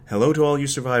Hello to all you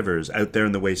survivors out there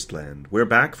in the wasteland. We're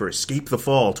back for Escape the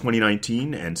Fall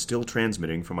 2019 and still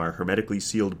transmitting from our hermetically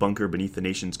sealed bunker beneath the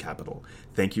nation's capital.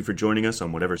 Thank you for joining us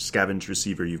on whatever scavenged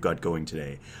receiver you've got going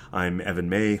today. I'm Evan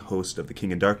May, host of The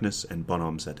King in Darkness and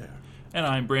Bonhomme Sater. And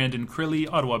I'm Brandon Crilly,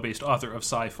 Ottawa-based author of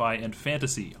sci-fi and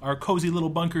fantasy. Our cozy little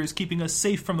bunker is keeping us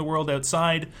safe from the world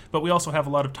outside, but we also have a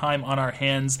lot of time on our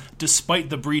hands, despite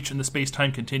the breach in the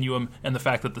space-time continuum and the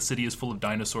fact that the city is full of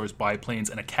dinosaurs, biplanes,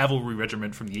 and a cavalry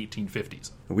regiment from the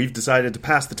 1850s. We've decided to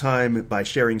pass the time by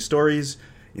sharing stories.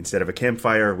 Instead of a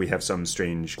campfire, we have some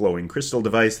strange glowing crystal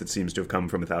device that seems to have come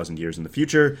from 1,000 years in the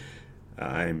future.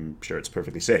 I'm sure it's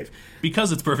perfectly safe.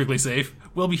 Because it's perfectly safe,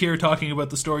 we'll be here talking about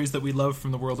the stories that we love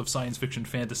from the world of science fiction,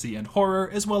 fantasy, and horror,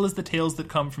 as well as the tales that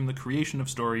come from the creation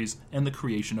of stories and the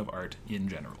creation of art in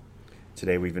general.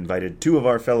 Today we've invited two of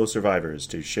our fellow survivors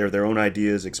to share their own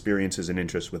ideas, experiences, and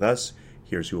interests with us.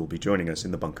 Here's who will be joining us in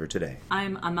the bunker today.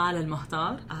 I'm Amal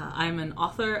El-Mohtar. I'm an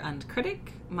author and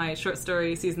critic. My short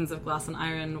story, Seasons of Glass and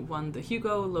Iron, won the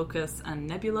Hugo, Locus, and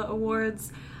Nebula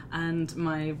Awards. And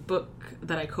my book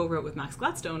that I co-wrote with Max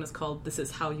Gladstone is called This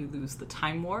Is How You Lose the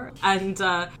Time War. And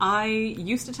I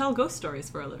used to tell ghost stories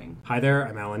for a living. Hi there,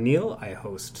 I'm Alan Neal. I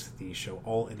host the show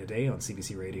All in a Day on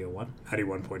CBC Radio 1,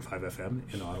 91.5 FM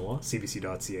in Ottawa,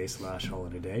 cbc.ca/All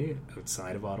in a Day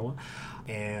outside of Ottawa.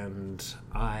 And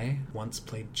I once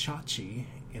played Chachi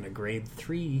in a grade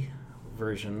 3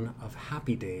 version of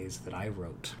Happy Days that I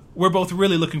wrote. We're both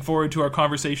really looking forward to our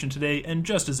conversation today and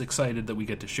just as excited that we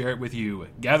get to share it with you.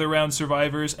 Gather round,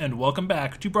 survivors, and welcome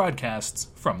back to broadcasts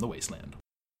from the Wasteland.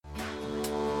 This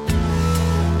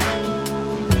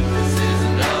is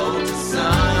an ode to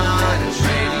sun, a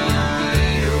trading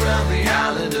beat around the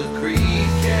island of Crete,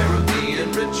 Caribbean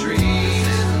retreat. This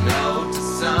is an ode to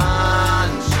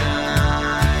sunshine.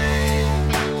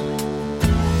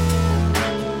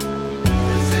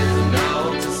 This is an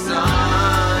ode to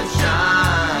sunshine.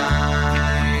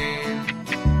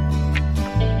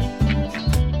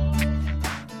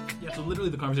 Yeah, so literally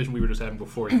the conversation we were just having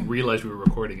before we realized we were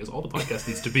recording is all the podcast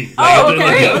needs to be. Oh,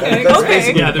 okay,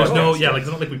 okay. Yeah, there's no, like, it's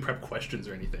not like we prep questions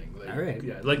or anything. Like, All right.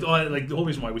 Yeah, like the whole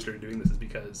reason why we started doing this is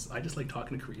because I just like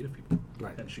talking to creative people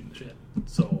and shooting the shit.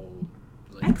 So,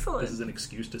 like, Excellent. this is an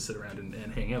excuse to sit around and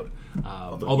hang out.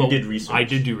 Although you did research. I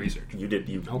did do research. You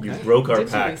Okay. broke our Did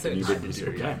you pact. research? And you I did did,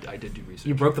 research. I did do research.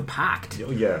 You broke the pact.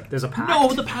 Oh, yeah. There's a pact.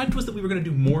 No, the pact was that we were going to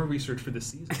do more research for this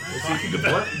season.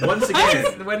 Once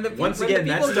again, When the Once when again,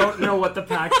 the people that's- don't know what the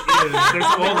pact is, there's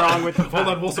something wrong with the pact. Hold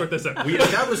on, we'll sort this out. we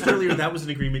established earlier that was an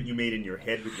agreement you made in your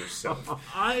head with yourself.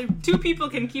 Two people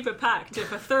can keep a pact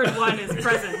if a third one is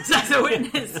present as a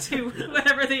witness to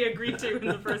whatever they agreed to in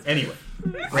the first place. Anyway,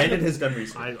 Brandon has done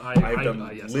research. I've done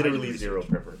yes, literally I did zero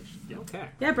research. preparation. Okay.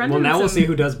 Yeah, Brendan Well, now did we'll some- see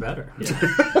who does better.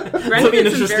 Brendan be an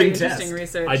did some very interesting test. interesting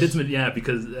research. I did some,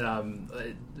 because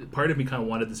part of me kind of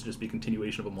wanted this to just be a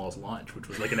continuation of Amal's launch, which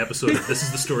was like an episode of This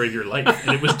Is the Story of Your Life,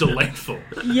 and it was delightful.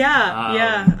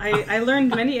 Yeah. I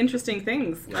learned many interesting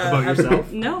things. About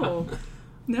yourself? No,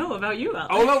 about you, Alex.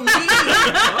 Oh, no, me!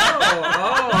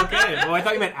 Okay. Well, I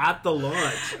thought you meant at the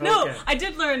launch. No, Okay. I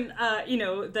did learn,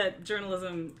 that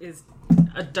journalism is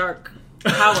a dark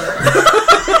power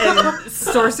and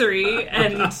sorcery,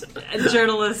 and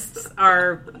journalists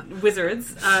are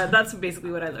wizards. That's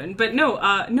basically what I learned. But no,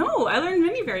 I learned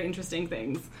many very interesting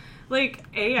things. Like,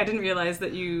 I didn't realize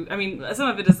that some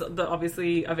of it is the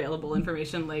obviously available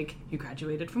information, like, you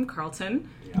graduated from Carleton.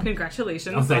 Yeah.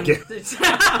 Congratulations. Oh, thank you.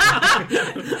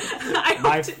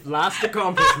 My last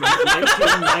accomplishment,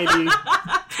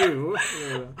 1992.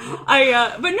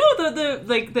 But no,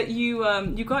 that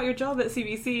you got your job at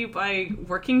CBC by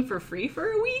working for free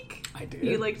for a week. I did.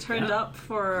 You turned up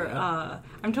for.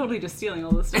 I'm totally just stealing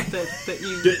all the stuff that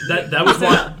you.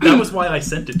 That was why I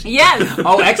sent it to you. Yes.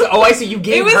 Oh, excellent. Oh, I see. You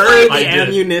gave was her like- the I did.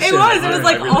 ammunition. It was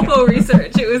like Oppo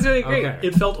research. It was really great. Okay.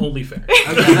 It felt only fair.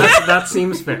 Okay, that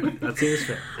seems fair. That seems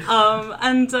fair.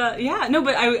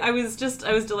 But I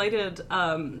was delighted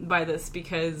by this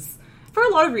because for a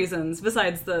lot of reasons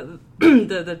besides the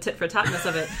the tit for tatness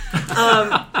of it.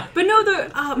 But no,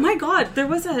 my God, there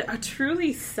was a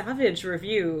truly savage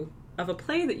review of a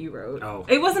play that you wrote. Oh.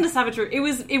 It wasn't a savage review.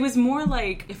 It was more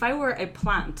like if I were a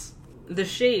plant, the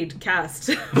shade cast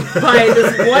by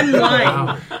this one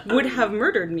line would have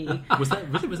murdered me. Was that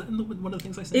one of the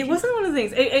things I said? It wasn't one of the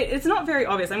things. It's not very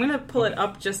obvious. I'm going to pull it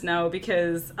up just now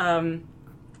because I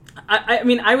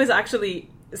was actually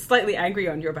slightly angry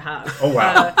on your behalf. Oh,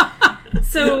 wow. I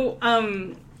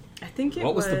think it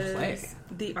What was the play?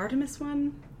 The Artemis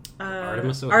one.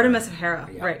 Artemis O'Hara. Artemis O'Hara,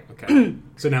 Yeah, right. Okay.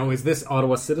 So now, is this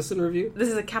Ottawa Citizen Review? This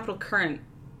is a Capital Current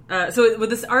So with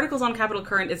this article's on Capital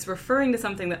Current, it's referring to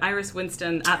something that Iris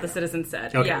Winston at The Citizen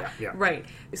said. Okay, yeah. Right.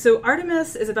 So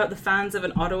Artemis is about the fans of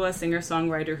an Ottawa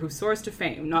singer-songwriter who soars to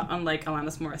fame, not unlike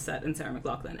Alanis Morissette and Sarah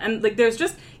McLachlan. And like, there's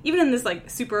just, even in this like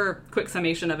super quick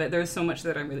summation of it, there's so much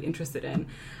that I'm really interested in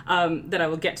that I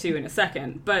will get to in a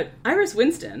second. But Iris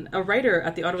Winston, a writer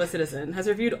at the Ottawa Citizen, has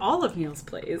reviewed all of Neil's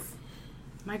plays.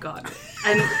 My God,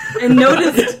 and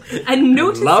noticed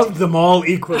Loved them all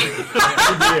equally.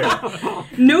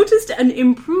 noticed an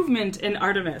improvement in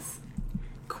Artemis.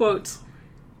 Quote,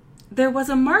 "There was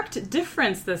a marked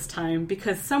difference this time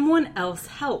because someone else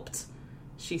helped,"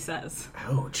 she says.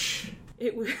 Ouch.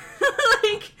 It was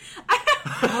like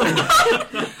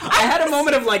I had a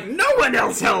moment of like, no one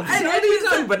else helps.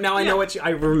 But now I know I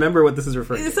remember what this is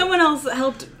referring to. someone else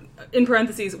helped, in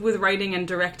parentheses, with writing and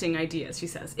directing ideas, she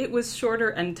says. It was shorter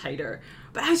and tighter.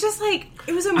 But I was just like,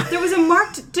 there was a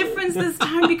marked difference this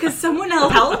time because someone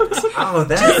else helped. Oh,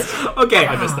 that's... Okay,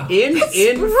 I missed that.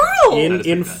 brutal.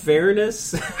 In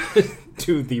fairness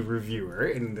to the reviewer,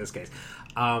 in this case,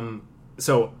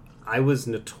 so I was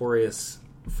notorious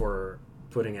for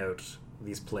putting out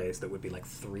these plays that would be like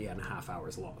 3.5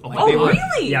 hours long. Like, Oh, they were,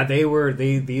 really? Yeah, these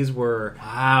were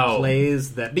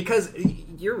plays that, because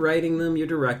you're writing them, you're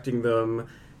directing them,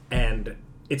 and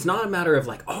it's not a matter of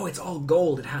like, oh, it's all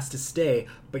gold, it has to stay,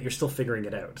 but you're still figuring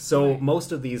it out. So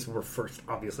most of these were first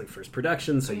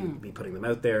production, so you'd be putting them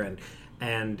out there,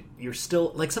 and you're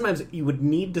still, like, sometimes you would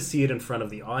need to see it in front of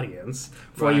the audience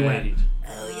before you went,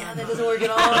 oh yeah, that doesn't work at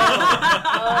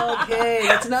all. Okay,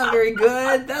 that's not very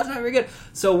good. That's not very good.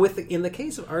 So in the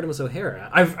case of Artemis O'Hara,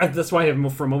 that's why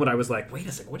for a moment I was like, wait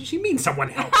a second, what does she mean someone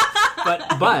helped?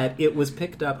 But it was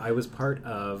picked up. I was part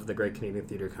of the Great Canadian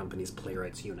Theatre Company's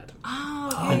playwrights unit.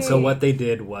 Oh, okay. And so what they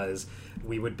did was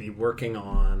we would be working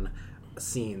on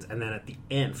scenes, and then at the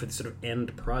end, for the sort of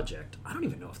end project, I don't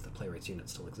even know if the playwrights unit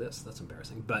still exists. That's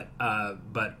embarrassing. But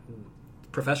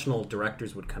professional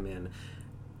directors would come in,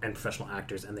 and professional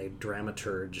actors, and they'd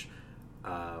dramaturge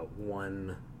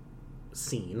one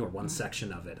scene or one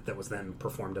section of it that was then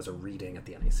performed as a reading at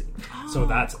the NAC. So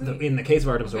that's in the case of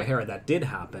Artemis O'Hara, that did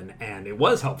happen, and it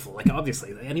was helpful. Like,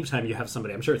 obviously, anytime you have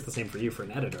somebody, I'm sure it's the same for you, for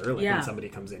an editor. Like, when somebody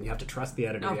comes in, you have to trust the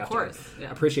editor. Of you have course,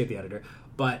 to appreciate the editor.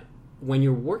 But when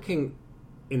you're working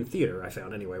in theater, I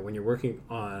found anyway, when you're working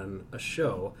on a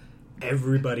show,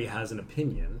 everybody has an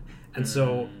opinion, and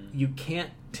so you can't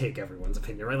take everyone's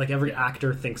opinion, right? Like, every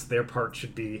actor thinks their part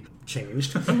should be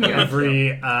changed.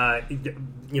 Every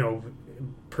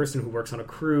person who works on a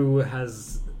crew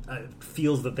has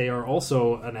feels that they are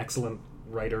also an excellent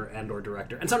writer and or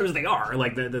director, and sometimes they are,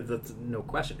 like, that's no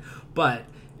question, but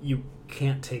you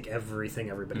can't take everything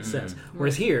everybody says.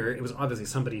 Whereas here, it was obviously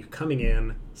somebody coming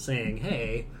in saying,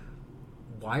 hey,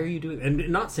 why are you doing, and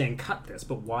not saying cut this,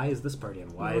 but why is this part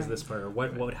in? Why is this part? Or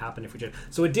what would happen if we did?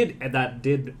 So that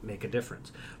did make a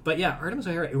difference. But yeah, Artemis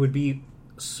O'Hara, it would be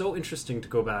so interesting to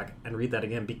go back and read that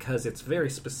again, because it's very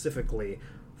specifically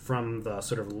from the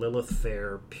sort of Lilith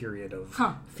Fair period of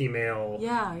female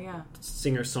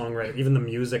singer-songwriter. Even the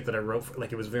music that I wrote for,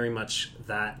 like, it was very much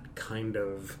that kind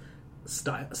of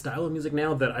style of music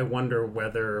now that I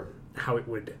wonder how it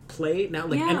would play now.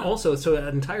 Like, and also, so an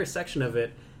entire section of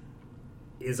it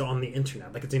is on the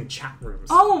internet, like, it's in chat rooms.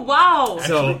 Oh, wow.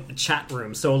 So chat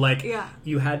rooms, so like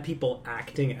you had people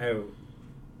acting out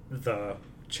the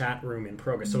chat room in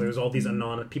progress, so there was all these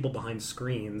anonymous people behind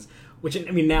screens, which,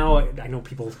 I mean, now I know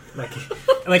people like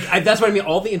that's what I mean,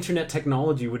 all the internet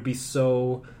technology would be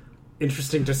so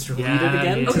interesting just to read it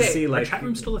again to see, like, are chat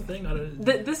rooms still a thing?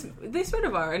 They sort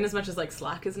of are, in as much as, like,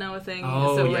 Slack is now a thing.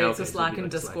 So Slack and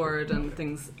Discord and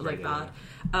things like that.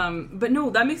 But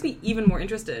no, that makes me even more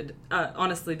interested,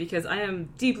 honestly, because I am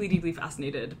deeply, deeply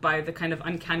fascinated by the kind of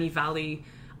uncanny valley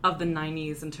of the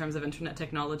 90s in terms of internet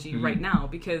technology right now,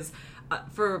 because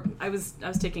I was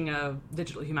taking a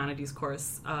digital humanities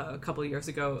course a couple of years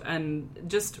ago, and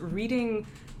just reading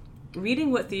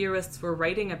what theorists were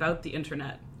writing about the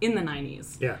internet in the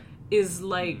 90s is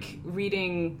like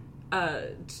reading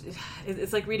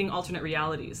it's like reading alternate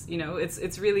realities, you know.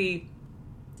 It's really,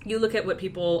 you look at what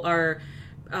people are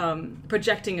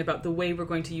projecting about the way we're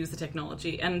going to use the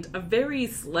technology, and a very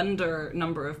slender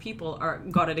number of people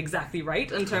got it exactly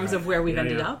right in terms of where we've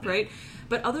ended up, right?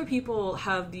 But other people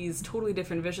have these totally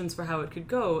different visions for how it could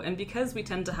go, and because we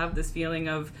tend to have this feeling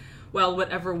of, well,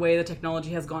 whatever way the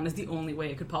technology has gone is the only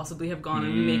way it could possibly have gone,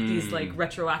 and we make these, like,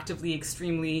 retroactively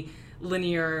extremely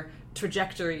linear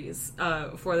trajectories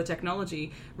for the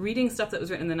technology, reading stuff that was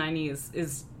written in the 90s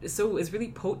is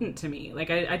really potent to me. Like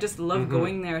I just love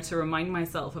going there to remind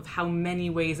myself of how many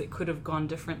ways it could have gone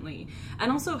differently,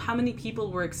 and also how many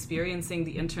people were experiencing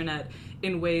the internet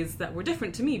in ways that were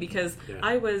different to me, because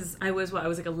I was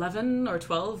like 11 or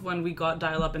 12 when we got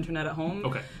dial-up internet at home.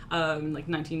 Okay. Like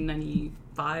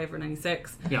 1995 or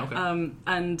 96. Yeah, okay.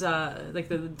 And like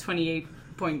the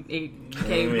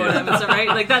 28.8K modem and stuff, right?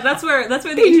 Like that's where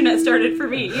the internet started for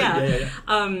me. Yeah.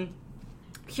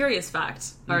 Curious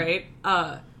fact, all right.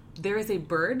 There is a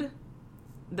bird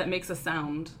that makes a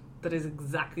sound that is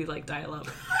exactly like dial-up.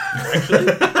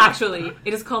 Actually,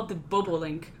 it is called the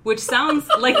Bobolink, which sounds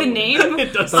like the name.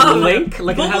 It does. Link?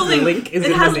 Like it has Bobolink. Link?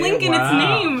 It has Link in its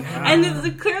name. And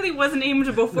it clearly was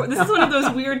named before. This is one of those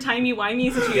weird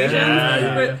timey-wimey situations.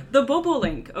 Yeah. The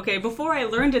Bobolink, okay, before I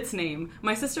learned its name,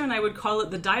 my sister and I would call it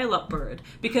the dial-up bird,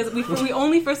 because we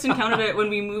only first encountered it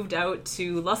when we moved out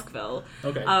to Luskville.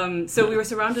 Okay. So we were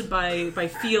surrounded by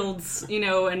fields,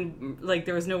 and like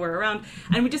there was nowhere around.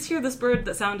 And we just hear this bird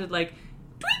that sounded like... like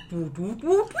it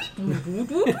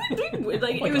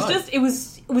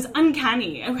was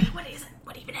uncanny. And we're like,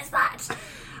 what even is that?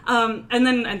 And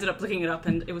then ended up looking it up,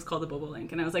 and it was called the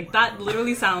Bobolink, and I was like, that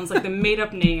literally sounds like the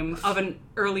made-up name of an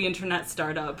early internet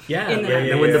startup. And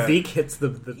when the beak hits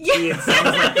the tree, it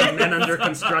sounds like the men under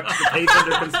construction, the pace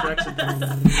under construction.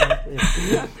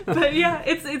 But yeah,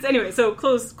 it's anyway. So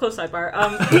close sidebar.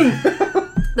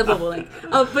 The Bobolink.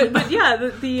 But yeah,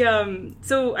 the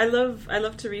so I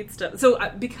love to read stuff. So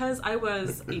because I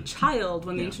was a child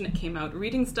when the internet came out,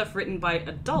 reading stuff written by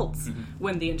adults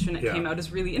when the internet came out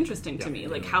is really interesting to me.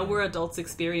 Like, how were adults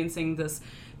experiencing this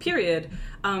period?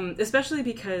 Especially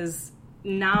because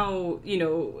now,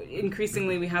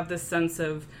 increasingly we have this sense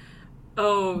of,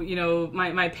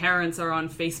 my parents are on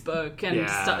Facebook and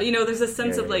stuff. There's a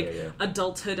sense of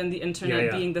adulthood and the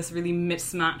internet being this really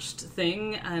mismatched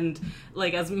thing, and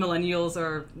like as millennials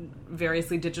are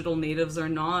variously digital natives or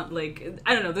not, like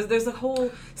I don't know. There's a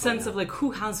whole sense of like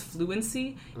who has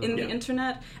fluency in the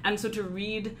internet, and so to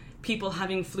read people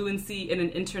having fluency in an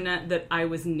internet that I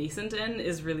was nascent in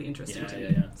is really interesting to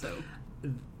me. So.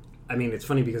 I mean, it's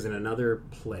funny because in another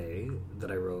play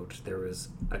that I wrote, there was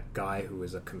a guy who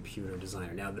was a computer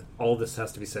designer. Now, all this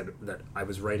has to be said that I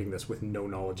was writing this with no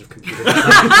knowledge of computer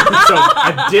design. So,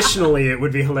 additionally, it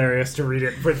would be hilarious to read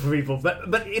it with people.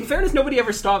 But in fairness, nobody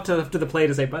ever stopped to the play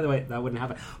to say, by the way, that wouldn't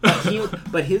happen.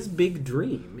 But his big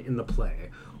dream in the play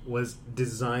was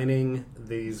designing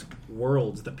these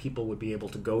worlds that people would be able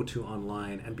to go to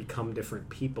online and become different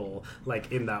people,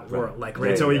 like in that world. Like,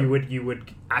 right? So you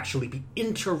would actually be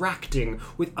interacting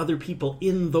with other people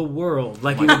in the world.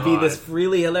 Like, you would be this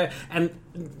really hilarious. And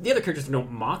the other characters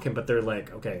don't mock him, but they're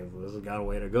like, okay, this has got a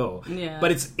way to go. Yeah.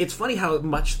 But it's funny how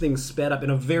much things sped up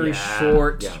in a very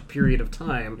short period of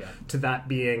time to that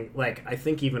being, like, I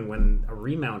think even when a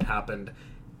remount happened,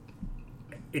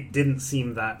 it didn't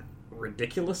seem that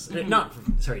ridiculous. It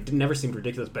never seemed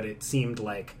ridiculous, but it seemed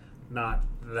like not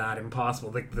that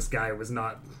impossible. Like, this guy was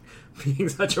not being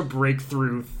such a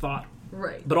breakthrough thought.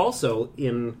 Right. But also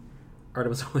in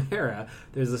Artemis O'Hara,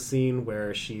 there's a scene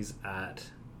where she's at...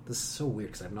 This is so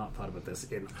weird because I've not thought about this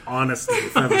in honesty.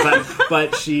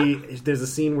 but there's a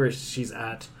scene where she's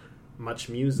at Much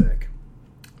Music.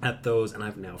 At those, and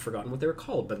I've now forgotten what they were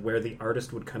called, but where the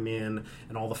artist would come in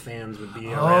and all the fans would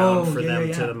be around for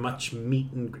them to much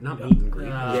meet and greet.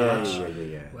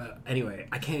 Well, anyway,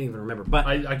 I can't even remember, but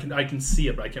I can see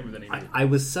it, but I can't remember the name. I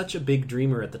was such a big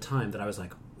dreamer at the time that I was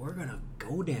like, we're gonna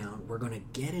go down, we're gonna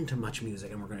get into Much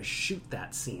Music, and we're gonna shoot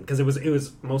that scene, because it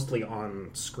was mostly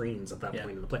on screens at that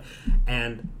point in the play.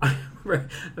 And I remember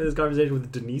having this conversation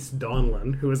with Denise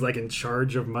Donlan, who was like in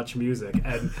charge of Much Music,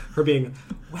 and her being,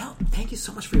 well, thank you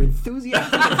so much for your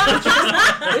enthusiasm.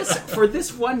 For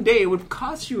this one day, it would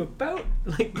cost you about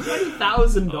like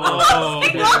 $20,000.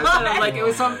 Like it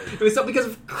was some because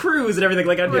of crews and everything.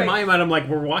 Like in my mind, I'm like,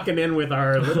 we're walking in with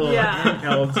our little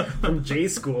handhelds from J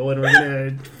School, and we're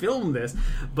gonna film this.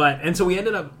 And so we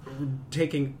ended up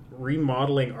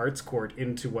remodeling Arts Court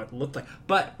into what looked like.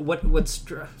 But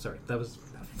sorry, that was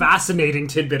a fascinating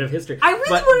tidbit of history. I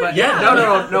really want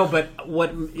to. No. But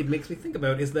what it makes me think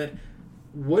about is that,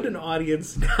 would an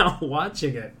audience now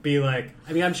watching it be like,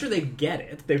 I mean, I'm sure they'd get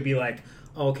it. They'd be like,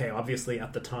 oh, okay, obviously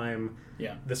at the time,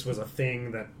 this was a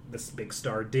thing that this big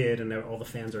star did, and all the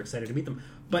fans are excited to meet them.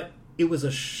 But it was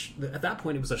at that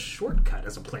point, it was a shortcut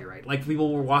as a playwright. Like,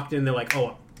 people were walked in, they're like,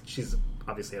 oh, she's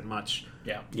obviously at Much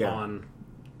on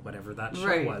whatever that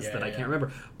show was that I can't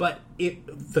remember. But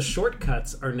the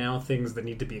shortcuts are now things that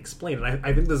need to be explained. And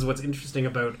I think this is what's interesting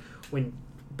about when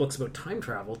books about time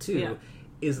travel, too,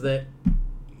 is that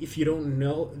if you don't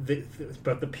know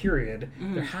about the period,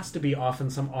 there has to be often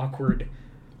some awkward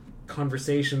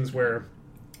conversations where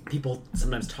people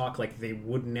sometimes talk like they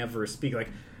would never speak, like,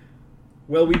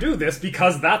 well, we do this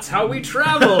because that's how we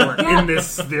travel in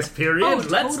this period. Oh,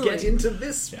 Let's totally. get into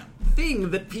this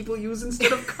thing that people use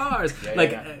instead of cars.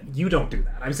 Yeah. You don't do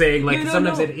that. I'm saying, like, No,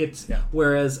 sometimes no. it's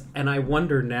whereas, and I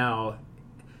wonder now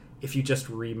if you just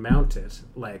remount it,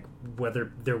 like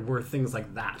whether there were things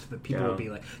like that people would be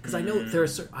like, because I know there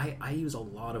are I use a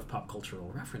lot of pop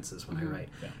cultural references when I write,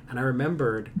 and I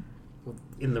remembered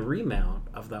in the remount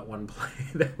of that one play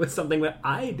that was something that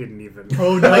I didn't even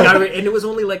and it was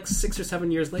only like 6 or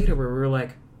 7 years later where we were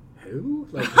like, who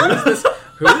is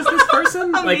this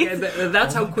person? Like, and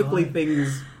that's how quickly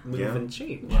things move and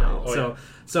change. Wow. Right?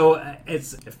 So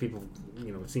it's, if people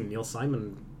have seen Neil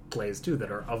Simon plays too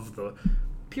that are of the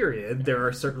period, there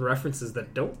are certain references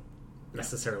that don't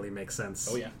necessarily make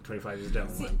sense 25 years down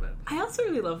the line. But I also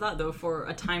really love that, though, for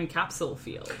a time capsule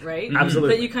feel, right?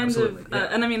 Absolutely. That you kind Absolutely.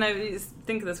 of, and I mean, I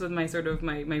think of this with my sort of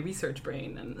my research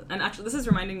brain, and actually, this is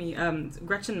reminding me,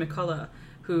 Gretchen McCullough,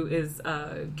 who is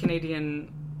a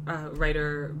Canadian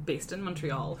writer based in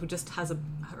Montreal, who just has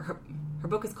her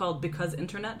book is called Because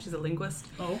Internet. She's a linguist.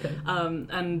 Oh, okay.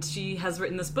 And she has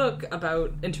written this book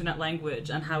about internet language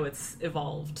and how it's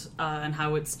evolved and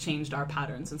how it's changed our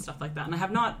patterns and stuff like that. And I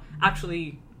have not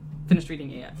actually finished reading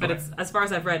it yet, but it's, as far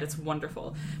as I've read, it's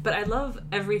wonderful. But I love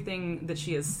everything that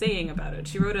she is saying about it.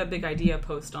 She wrote a big idea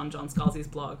post on John Scalzi's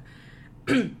blog.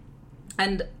 And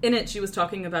in it, she was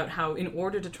talking about how, in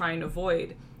order to try and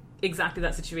avoid exactly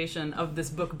that situation of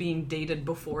this book being dated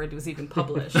before it was even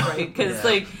published, right? Because,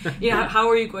 how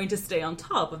are you going to stay on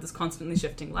top of this constantly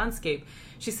shifting landscape?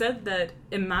 She said that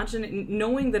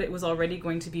knowing that it was already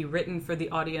going to be written for the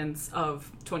audience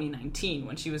of 2019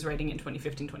 when she was writing it in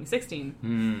 2015,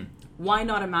 2016, why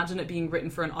not imagine it being written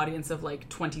for an audience of like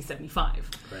 2075?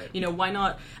 Right. Why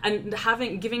not? And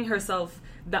giving herself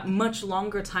that much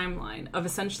longer timeline of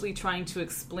essentially trying to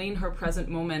explain her present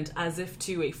moment as if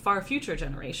to a far future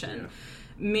generation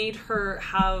made her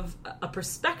have a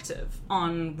perspective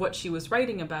on what she was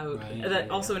writing about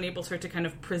that also enables her to kind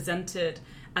of present it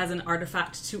as an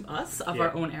artifact to us of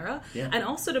our own era, and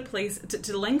also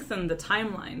to lengthen the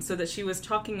timeline, so that she was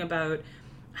talking about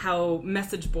how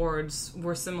message boards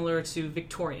were similar to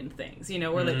Victorian things,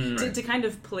 or to kind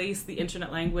of place the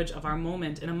internet language of our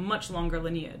moment in a much longer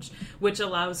lineage, which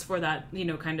allows for that,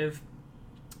 kind of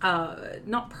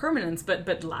not permanence, but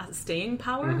staying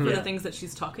power for the things that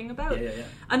she's talking about.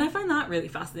 And I find that really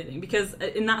fascinating, because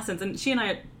in that sense, and she and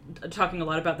I are talking a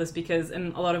lot about this, because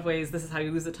in a lot of ways this is how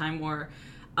you lose the time war,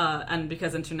 and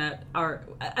because internet are,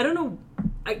 I don't know,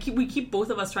 we keep both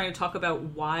of us trying to talk about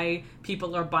why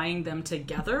people are buying them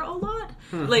together a lot.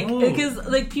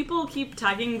 Because people keep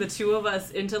tagging the two of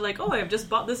us into like, oh, I've just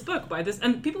bought this book by this,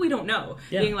 and people we don't know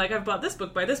being like, I've bought this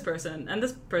book by this person and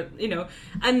this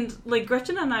and like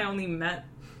Gretchen and I only met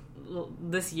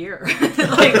this year,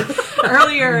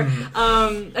 earlier.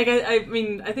 I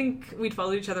mean, I think we'd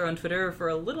followed each other on Twitter for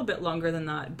a little bit longer than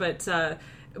that,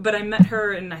 but I met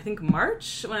her in, I think,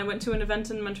 March, when I went to an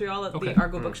event in Montreal at the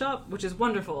Argo Bookshop, which is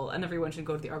wonderful, and everyone should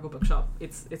go to the Argo Bookshop.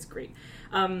 It's great.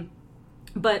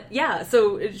 But yeah,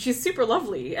 so she's super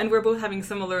lovely, and we're both having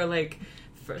similar, like,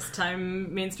 first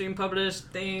time mainstream published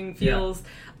thing feels.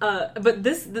 But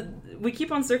we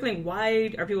keep on circling,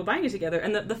 why are people buying it together?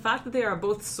 And the fact that they are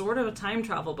both sort of time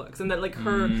travel books, and that like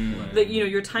that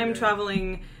you're time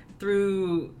traveling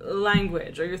through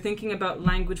language, or you're thinking about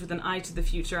language with an eye to the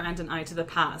future and an eye to the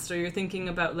past, or you're thinking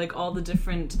about like all the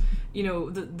different,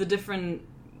 the different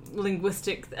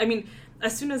linguistic. I mean,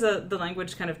 as soon as the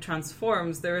language kind of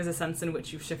transforms, there is a sense in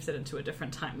which you've shifted into a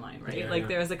different timeline, right?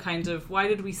 There is a kind of, why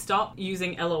did we stop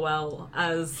using LOL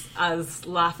as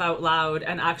laugh out loud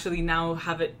and actually now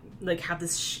have it like have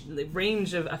this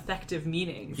range of effective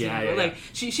meanings?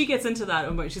 She gets into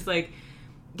that, but she's like,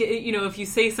 if you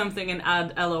say something and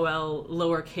add LOL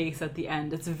lowercase at the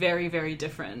end, it's very, very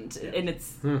different in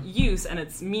its use and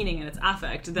its meaning and its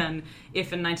affect than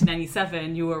if in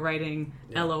 1997 you were writing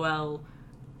LOL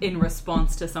in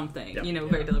response to something,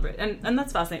 very deliberate. And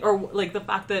that's fascinating. Or like the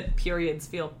fact that periods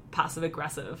feel passive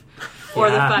aggressive,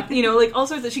 or the fact, all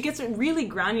sorts of, she gets really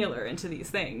granular into these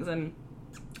things, and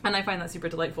I find that super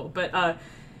delightful. But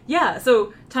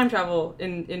so time travel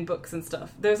in books and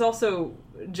stuff. There's also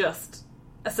just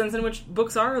a sense in which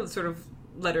books are sort of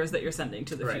letters that you're sending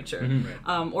to the future,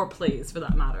 or plays for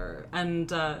that matter, and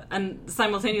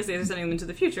simultaneously as you're sending them into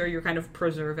the future, you're kind of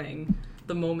preserving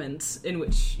the moment in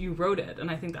which you wrote it,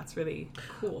 and I think that's really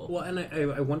cool. Well, and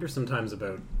I wonder sometimes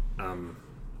about,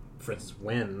 for instance,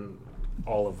 when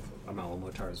all of Amal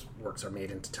Mukhtar's works are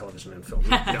made into television and film.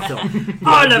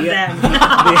 All of them.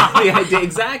 The idea,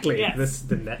 exactly. Yes. This is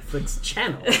the Netflix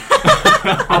channel.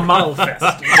 Amal Fest.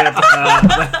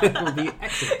 That will be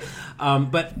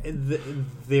excellent. But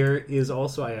there is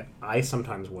also, I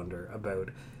sometimes wonder about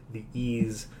the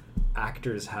ease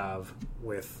actors have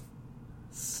with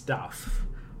stuff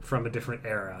from a different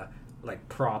era, like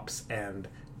props and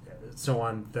so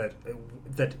on,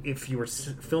 that if you were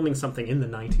filming something in the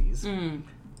 90s,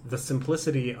 the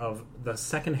simplicity of the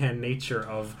secondhand nature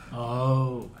of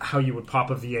how you would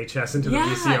pop a VHS into the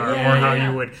VCR, or how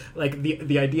you would, like,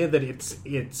 the idea that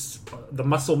it's the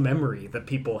muscle memory that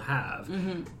people have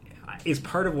is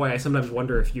part of why I sometimes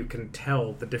wonder if you can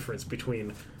tell the difference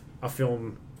between a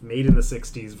film made in the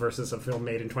 60s versus a film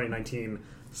made in 2019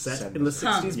 set in the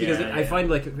 60s, because I find,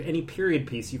 like, any period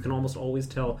piece you can almost always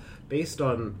tell based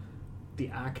on the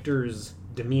actor's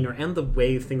demeanor and the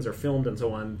way things are filmed and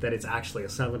so on, that it's actually a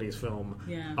 70s film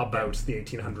about the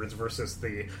 1800s versus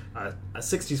the a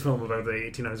 60s film about the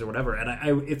 1800s or whatever.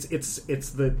 And it's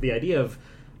the idea of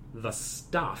the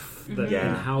stuff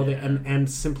and how they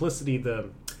and simplicity,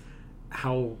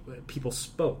 how people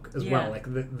spoke as well,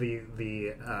 like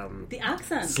the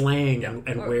accent, slang,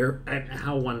 and where and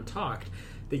how one talked,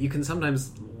 that you can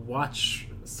sometimes watch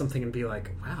something and be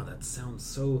like, wow, that sounds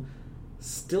so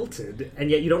stilted,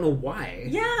 and yet you don't know why.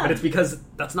 But it's because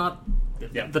that's not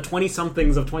the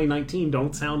 20-somethings of 2019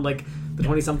 don't sound like the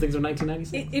 20-somethings of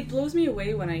 1996. It blows me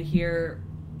away when I hear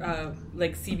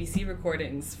like CBC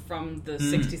recordings from the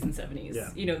 60s and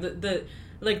 70s. You know,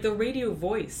 the radio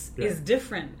voice is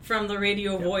different from the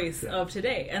radio voice of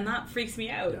today, and that freaks me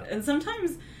out. And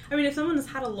sometimes, I mean, if someone has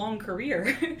had a long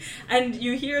career and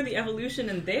you hear the evolution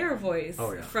in their voice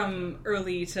from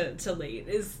early to late,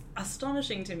 is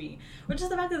astonishing to me. Which is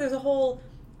the fact that there's a whole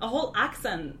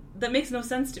accent that makes no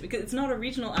sense to me, because it's not a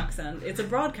regional accent, it's a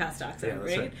broadcast accent,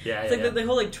 right? It's like the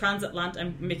whole, like, transatlantic,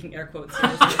 I'm making air quotes here.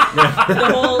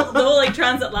 the whole like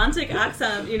transatlantic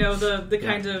accent, you know, the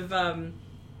kind of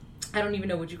I don't even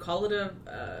know, would you call it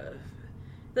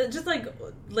just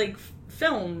like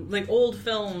film, like old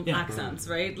film accents,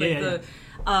 right? Like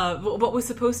what was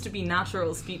supposed to be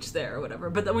natural speech there or whatever.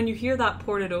 But then when you hear that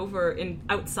ported over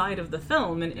outside of the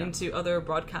film and into other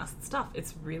broadcast stuff,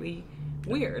 it's really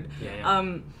weird.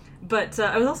 But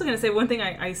I was also going to say one thing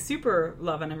I super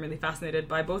love and I'm really fascinated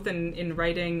by, both in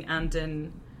writing and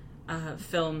in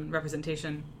film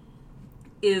representation,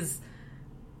 is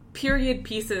period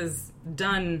pieces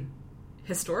done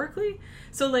historically.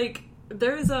 So, like,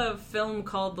 there's a film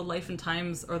called The Life and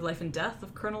Times, or The Life and Death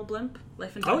of Colonel Blimp.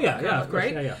 Life and Death of Colonel,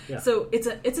 right? Yeah. So it's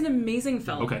an amazing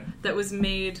film that was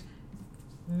made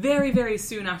very, very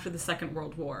soon after the Second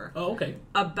World War.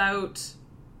 About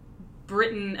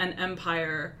Britain and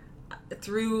Empire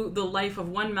through the life of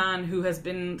one man who has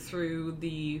been through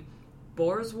the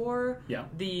Boers War,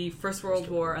 the First World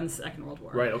War, and the Second World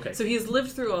War. So he has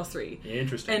lived through all three.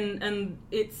 Interesting. And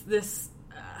it's this.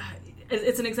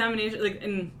 It's an examination. Like,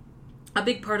 in a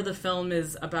big part of the film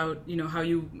is about, you know,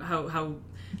 how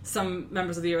some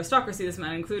members of the aristocracy, this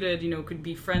man included, you know, could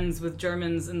be friends with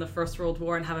Germans in the First World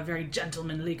War and have a very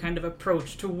gentlemanly kind of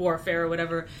approach to warfare or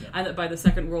whatever, and that by the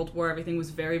Second World War everything was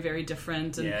very, very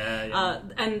different.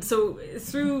 And, and so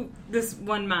through this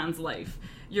one man's life,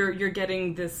 you're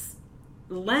getting this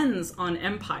lens on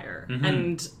empire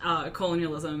and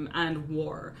colonialism and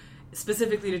war,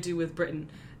 specifically to do with Britain,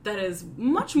 that is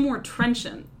much more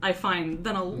trenchant, I find,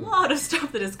 than a lot of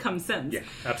stuff that has come since. Yeah,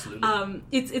 absolutely.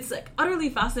 It's like utterly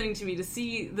fascinating to me to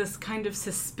see this kind of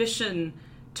suspicion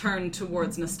turn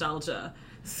towards nostalgia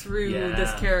through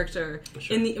this character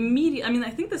in the immediate. I mean,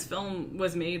 I think this film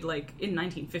was made like in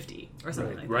 1950 or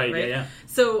something like that. Right.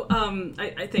 So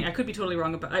I think, I could be totally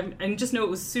wrong, but I just know it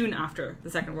was soon after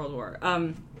the Second World War.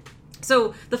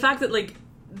 So the fact that, like,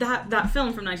 that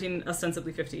film from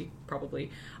ostensibly 50,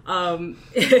 probably.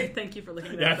 Thank you for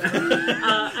looking at that.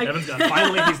 Evan's done.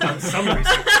 Finally, he's done some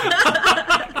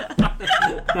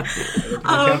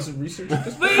research.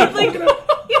 But, like,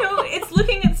 you know, it's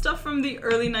looking at stuff from the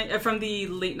from the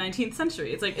late 19th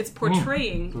century. It's like it's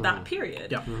portraying that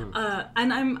period.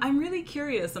 And I'm really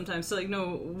curious sometimes. So, like, you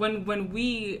know, when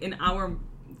we in our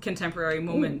contemporary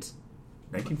moment.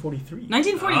 1943.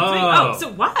 1943. Oh,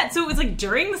 so what? So it's like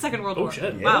during the Second World War.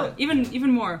 Shit. Wow, even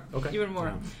more. Even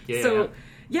more.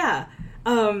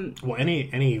 Well,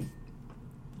 any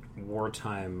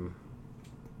wartime,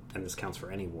 and this counts for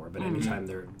any war, but anytime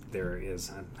there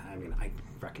is, I mean,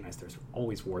 recognize there's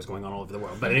always wars going on all over the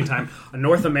world, but anytime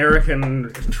North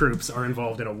American troops are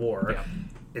involved in a war,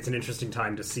 it's an interesting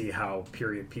time to see how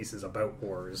period pieces about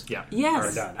wars are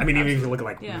Yes. done. I mean, even if you look at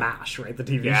like Yeah. MASH, right, the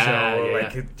TV Yeah, show,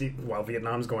 yeah, like while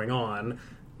Vietnam's going on,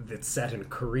 it's set in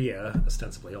Korea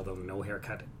ostensibly, although no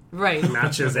haircut Right.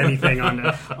 matches anything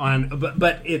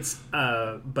but it's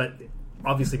but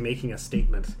obviously making a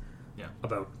statement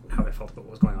about how they felt about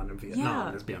what was going on in Vietnam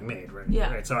Yeah. is being made, right?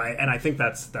 Yeah. Right. So I think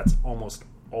that's almost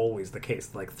always the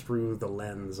case, like through the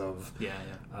lens of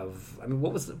I mean,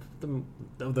 what was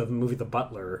the movie The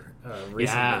Butler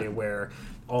recently, where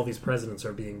all these presidents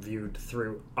are being viewed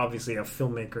through obviously a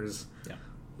filmmaker's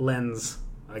lens.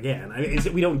 Again, I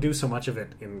mean, we don't do so much of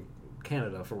it in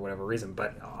Canada for whatever reason,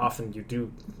 but often you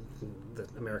do. The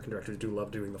American directors do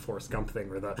love doing the Forrest Gump thing,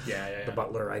 or the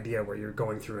Butler idea, where you're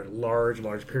going through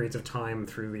large periods of time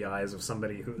through the eyes of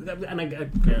somebody who.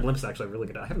 And Glimpse is actually really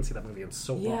good. I haven't seen that movie in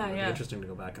so long. It'd be interesting to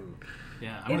go back and.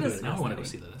 Yeah, I want to go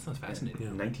see that. That sounds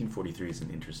fascinating. 1943 is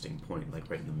an interesting point, like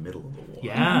right in the middle of the war.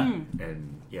 Yeah,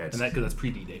 And it's, and that's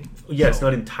pre-D-Day. yeah, it's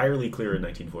not entirely clear in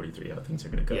 1943 how things are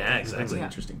going to go. Yeah, That's exactly. an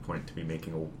interesting point to be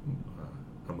making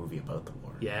a movie about the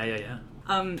war. Yeah.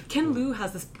 Ken Liu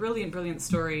has this brilliant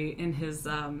story in his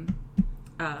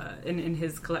in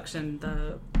his collection,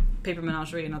 The Paper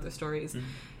Menagerie and Other Stories.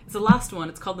 It's the last one.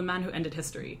 It's called The Man Who Ended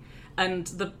History, and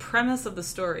the premise of the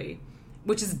story,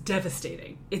 which is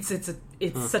devastating. It's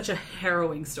such a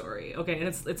harrowing story. Okay, and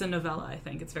it's a novella. I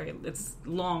think it's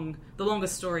long, the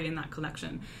longest story in that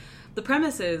collection. The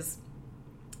premise is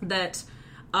that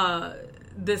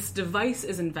this device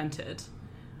is invented,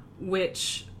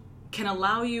 which can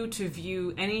allow you to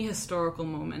view any historical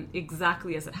moment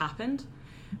exactly as it happened,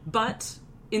 but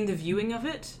in the viewing of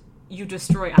it, you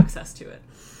destroy access to it.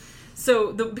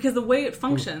 So, because the way it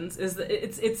functions is that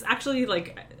it's actually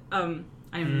like I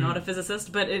am not a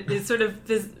physicist, but it is sort of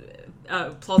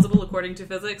plausible according to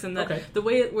physics, and that the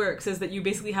way it works is that you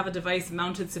basically have a device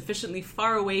mounted sufficiently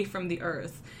far away from the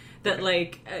Earth that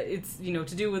it's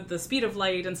to do with the speed of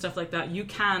light and stuff like that. You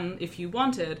can, if you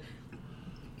wanted,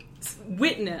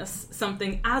 witness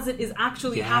something as it is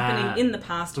actually happening in the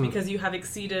past because you have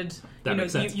exceeded,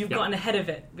 you've gotten ahead of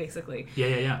it, basically.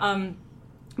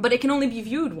 But it can only be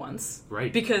viewed once,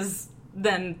 right? Because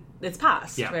then it's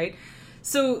past, right?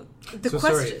 So the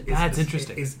question... That's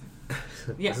interesting.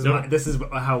 This is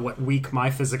how weak my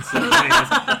physics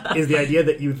is the idea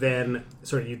that you then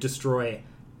you destroy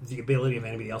the ability of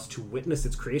anybody else to witness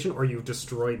its creation, or you've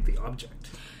destroyed the object.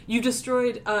 You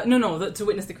destroyed... to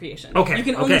witness the creation. Okay. You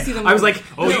can only see the movie. I was like,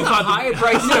 you thought high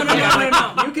price.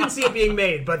 No. You can see it being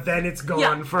made, but then it's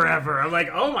gone forever. I'm like,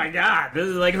 oh my god, this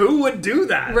is like, who would do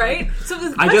that? Right? So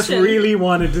the question... I just really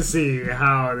wanted to see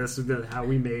how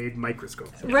we made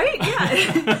microscopes. Right,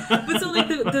 yeah. But so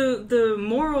the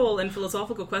moral and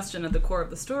philosophical question at the core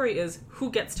of the story is who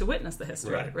gets to witness the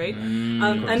history, right?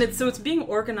 And it's being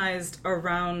organized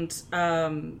around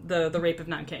the rape of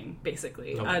Nanking,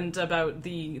 basically, and about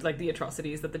the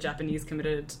atrocities that the Japanese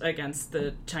committed against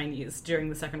the Chinese during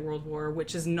the Second World War,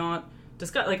 which is not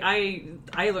discussed. Like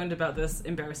I learned about this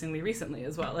embarrassingly recently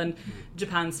as well, and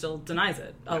Japan still denies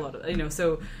it a lot of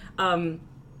So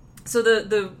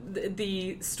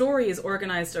the story is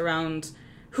organized around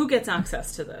who gets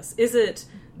access to this. Is it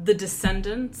the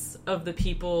descendants of the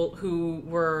people who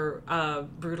were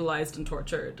brutalized and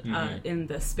tortured in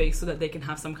this space so that they can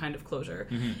have some kind of closure?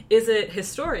 Is it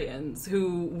historians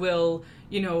who will,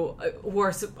 who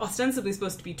are ostensibly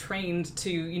supposed to be trained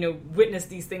to, witness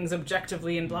these things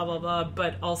objectively and blah, blah, blah,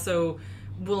 but also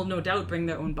will no doubt bring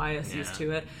their own biases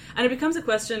to it. And it becomes a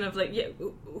question of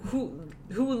who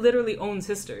literally owns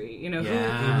history?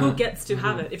 Who gets to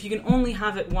have it? If you can only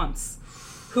have it once,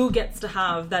 who gets to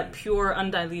have that pure,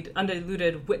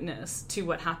 undiluted witness to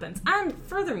what happens? And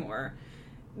furthermore,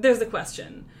 there's the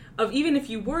question of, even if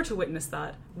you were to witness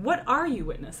that, what are you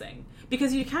witnessing?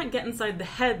 Because you can't get inside the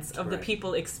heads of the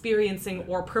people experiencing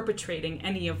or perpetrating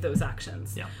any of those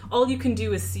actions. All you can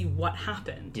do is see what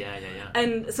happened.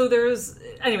 And so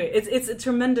it's a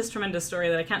tremendous story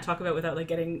that I can't talk about without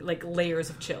getting layers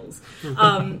of chills.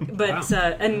 But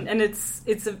and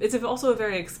it's also a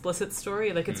very explicit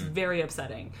story. It's very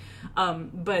upsetting.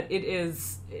 But it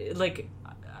is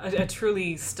a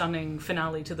truly stunning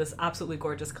finale to this absolutely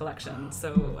gorgeous collection.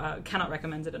 So cannot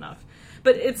recommend it enough.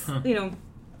 But it's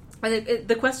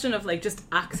the question of just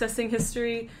accessing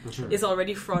history is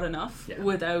already fraught enough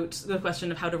without the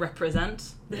question of how to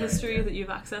represent the history that you've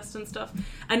accessed and stuff.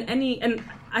 And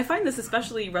I find this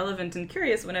especially relevant and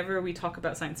curious whenever we talk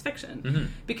about science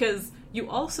fiction, because you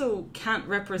also can't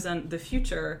represent the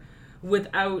future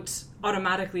without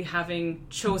automatically having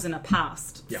chosen a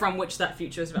past from which that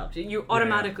future is developed. You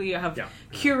automatically have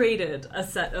curated a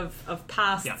set of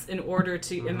pasts in order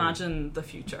to imagine the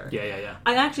future.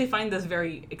 I actually find this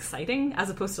very exciting as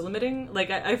opposed to limiting.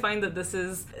 Like, I find that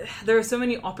there are so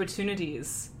many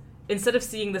opportunities. Instead of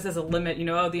seeing this as a limit,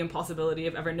 the impossibility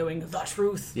of ever knowing the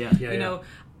truth,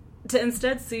 to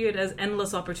instead see it as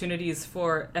endless opportunities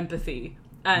for empathy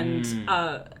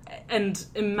and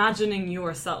imagining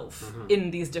yourself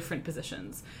in these different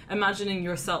positions, imagining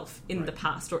yourself in the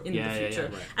past or in the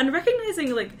future, and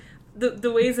recognizing like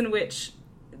the ways in which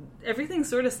everything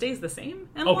sort of stays the same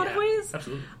in a lot of ways.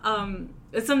 Absolutely.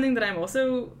 It's something that I'm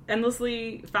also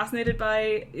endlessly fascinated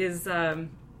by is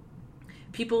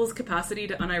people's capacity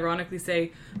to unironically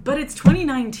say, but it's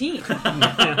 2019, And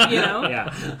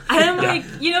I'm like,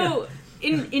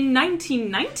 in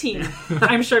 1919,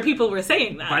 I'm sure people were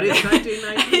saying that. But it's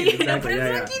 1919. But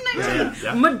it's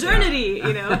 1919. Modernity,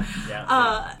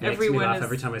 everyone laugh is...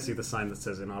 every time I see the sign that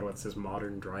says, in Ottawa, it says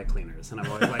modern dry cleaners. And I'm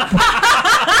always like,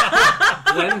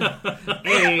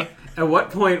 at what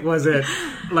point was it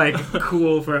like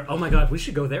cool for, oh my god, we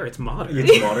should go there, it's modern.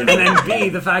 It's modern. And then B,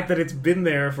 the fact that it's been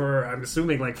there for, I'm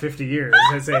assuming, like 50 years,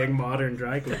 as saying modern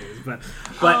dry cleaners.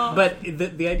 But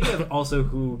the idea of also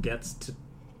who gets to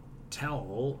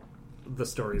tell the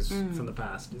stories from the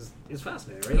past is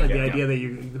fascinating, right? Like the idea that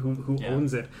who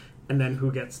owns it, and then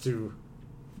who gets to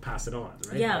pass it on,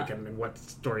 right? Yeah. Like, and what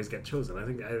stories get chosen. I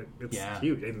think it's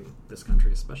huge in this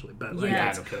country, especially. But like,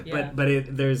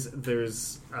 there's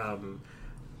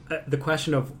the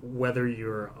question of whether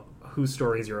whose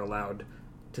stories you're allowed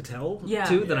to tell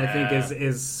to that I think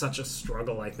is such a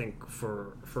struggle. I think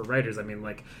for writers. I mean,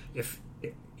 like if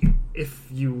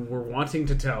you were wanting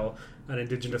to tell an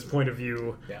Indigenous point of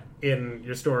view in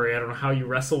your story, I don't know how you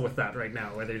wrestle with that right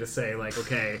now. Whether to say like,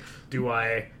 okay, do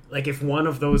I like if one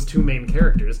of those two main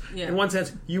characters, in one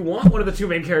sense, you want one of the two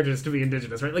main characters to be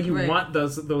Indigenous, right? Like you want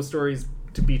those stories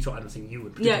to be told. I'm not saying you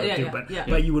would particularly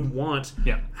but you would want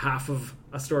half of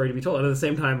a story to be told, and at the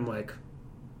same time, like,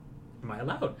 am I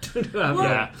allowed to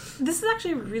have This is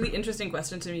actually a really interesting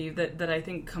question to me that I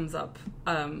think comes up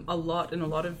a lot in a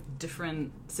lot of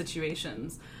different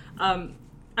situations.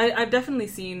 I've definitely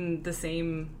seen the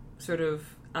same sort of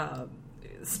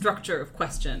structure of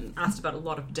question asked about a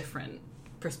lot of different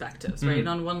perspectives, right?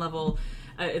 On one level,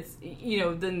 it's,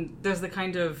 then there's the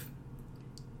kind of,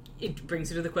 it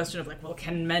brings you to the question of like, well,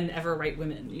 can men ever write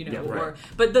women,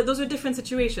 but those are different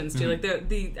situations too. Like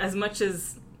as much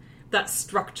as that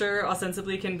structure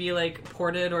ostensibly can be like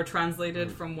ported or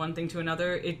translated from one thing to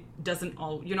another,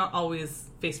 you're not always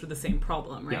faced with the same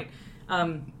problem, right?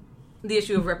 The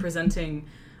issue of representing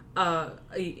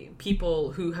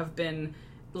people who have been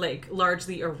like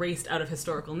largely erased out of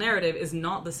historical narrative is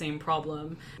not the same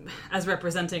problem as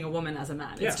representing a woman as a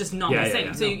man. It's just not the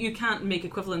same. So you can't make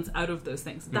equivalents out of those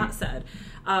things. That said,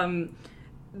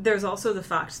 there's also the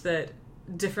fact that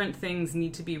different things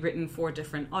need to be written for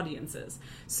different audiences.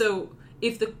 So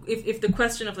if the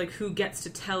question of like who gets to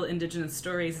tell Indigenous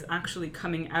stories is actually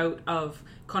coming out of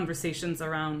conversations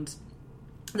around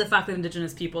the fact that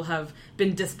Indigenous people have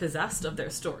been dispossessed of their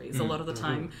stories a lot of the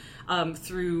time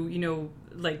through,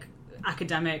 like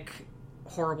academic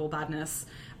horrible badness,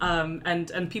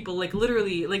 and people like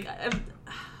literally like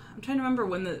I'm trying to remember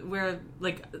where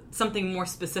like something more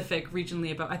specific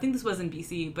regionally about, I think this was in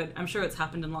BC, but I'm sure it's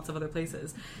happened in lots of other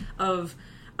places, of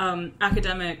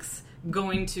academics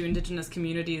going to Indigenous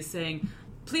communities saying,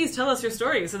 please tell us your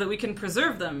stories so that we can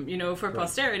preserve them, for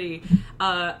posterity.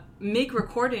 Make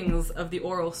recordings of the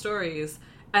oral stories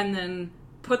and then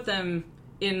put them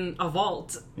in a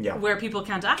vault where people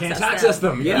can't access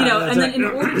them. And then in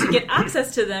order to get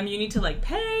access to them, you need to like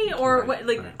pay or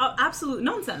absolute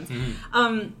nonsense.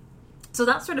 So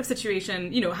that sort of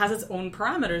situation, has its own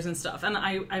parameters and stuff. And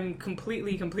I'm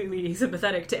completely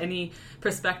sympathetic to any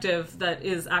perspective that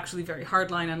is actually very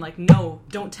hardline and like, no,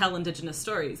 don't tell Indigenous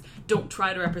stories. Don't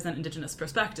try to represent Indigenous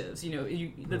perspectives.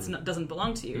 That doesn't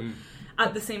belong to you.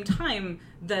 At the same time,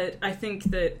 that I think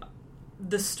that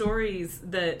the stories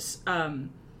that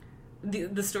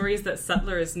the stories that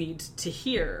settlers need to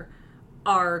hear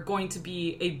are going to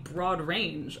be a broad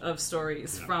range of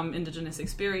stories from Indigenous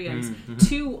experience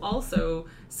to also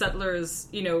settlers,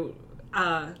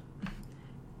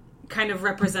 kind of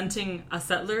representing a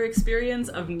settler experience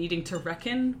of needing to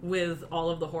reckon with all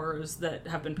of the horrors that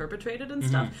have been perpetrated and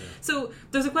stuff. So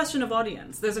there's a question of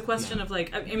audience. There's a question of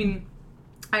like, I mean,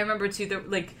 I remember too,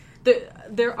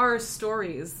 there are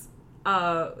stories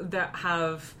that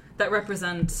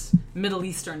represent Middle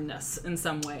Easternness in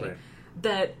some way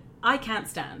that I can't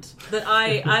stand. That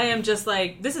I am just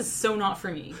like, this is so not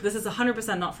for me. This is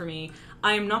 100% not for me.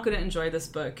 I am not going to enjoy this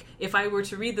book. If I were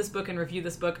to read this book and review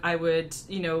this book, I would,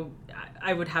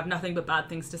 I would have nothing but bad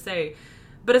things to say.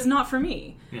 But it's not for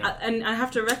me. Yeah. And I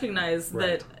have to recognize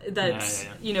that there's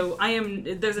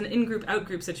an in-group,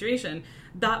 out-group situation.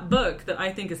 That book that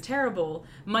I think is terrible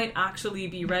might actually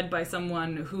be read by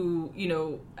someone who,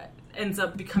 ends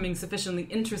up becoming sufficiently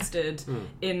interested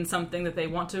in something that they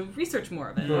want to research more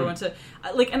of it or want to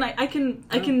and I can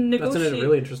negotiate. That's a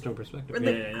really interesting perspective.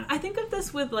 I think of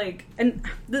this with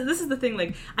this is the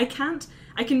thing, I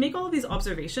can make all of these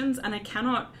observations and I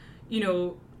cannot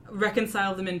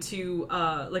reconcile them into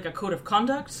a code of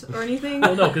conduct or anything.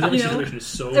 Well, no, because every situation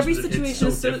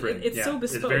is so different. It's so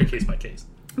bespoke. It's very case by case.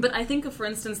 But I think of, for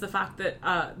instance, the fact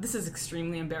that this is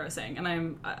extremely embarrassing,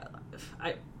 and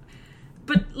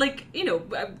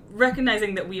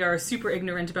recognizing that we are super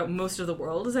ignorant about most of the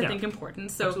world is, I think,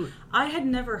 important. So absolutely. I had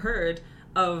never heard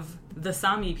of the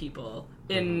Sami people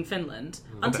in Finland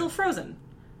until Frozen.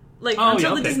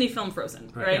 The Disney film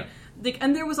Frozen, right? Yeah.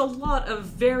 And there was a lot of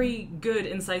very good,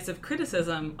 incisive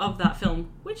criticism of that film,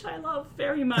 which I love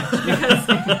very much because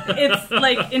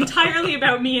it's entirely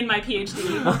about me and my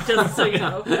PhD, just so you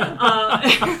know.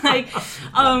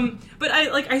 But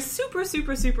I super,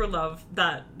 super, super love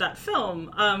that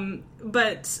film.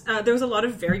 But there was a lot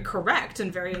of very correct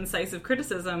and very incisive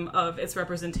criticism of its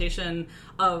representation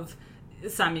of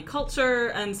Sami culture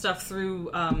and stuff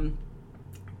through.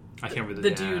 I can't remember the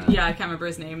dude. Yeah, I can't remember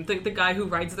his name. The guy who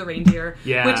rides the reindeer.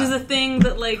 Yeah. Which is a thing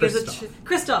that is a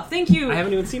Kristoff. Thank you. I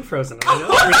haven't even seen Frozen.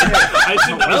 I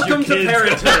assume that was Welcome to your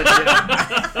kids. parenthood.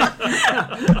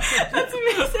 That's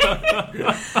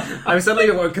amazing. I was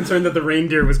suddenly concerned that the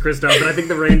reindeer was Kristoff, but I think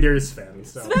the reindeer is Sven.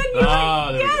 So. Sven, you're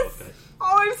There we go. yes. Okay.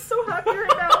 Oh, I'm so happy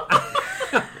right now.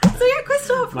 So yeah,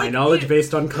 Kristoff. My knowledge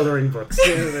based on coloring books.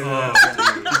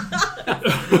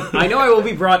 I know I will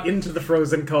be brought into the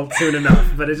Frozen cult soon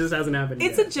enough, but it just hasn't happened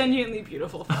It's yet. a genuinely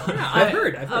beautiful film. I've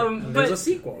heard. but There's a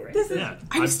sequel, right? This is, Yeah.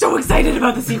 I'm so excited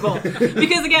about the sequel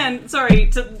because, again, sorry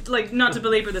to not to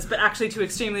belabor this, but actually to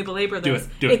extremely belabor this.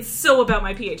 Do it. It's so about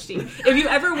my PhD. If you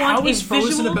ever want How a is Frozen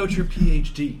visual, about your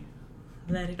PhD?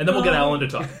 let it And then we'll get go, Alan to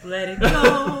talk. Let it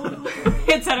go,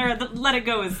 etc. Let it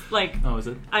go is Oh, is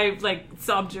it? I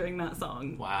sobbed during that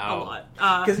song. Wow. a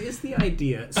lot. Because it's the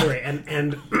idea. Sorry, and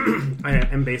I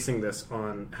am basing this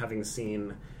on having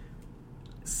seen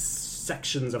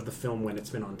sections of the film when it's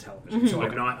been on television. So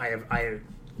I'm not.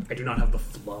 I do not have the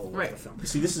flow of Right. the film.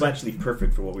 See, this is actually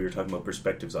perfect for what we were talking about,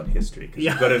 perspectives on history. Because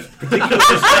Yeah. you've got a particular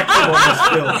perspective on this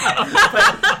film.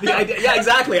 The idea, yeah,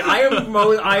 exactly.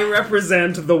 I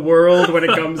represent the world when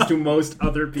it comes to most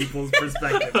other people's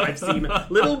perspective. I've seen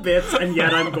little bits, and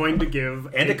yet I'm going to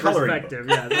give And a coloring perspective.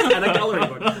 Yeah, and a coloring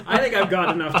book. I think I've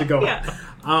got enough to go. Yeah.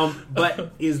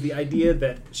 But is the idea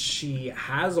that she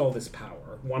has all this power?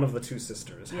 One of the two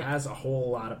sisters has a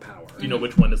whole lot of power. Do you know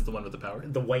which one is the one with the power?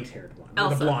 The white-haired one,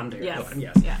 Elsa. the blonde-haired Yes. one.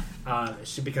 Yes. Yeah.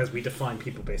 Because we define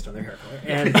people based on their hair color,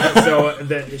 and so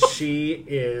that she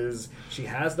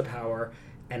has the power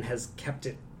and has kept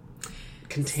it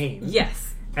contained.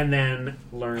 Yes. And then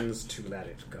learns to let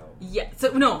it go. Yeah. So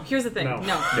no. Here's the thing. No.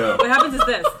 No. What happens is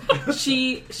this.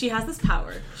 She has this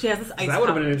power. She has this ice That would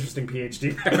have power. been an interesting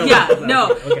PhD. Yeah.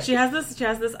 No. Okay. She has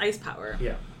this ice power.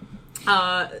 Yeah.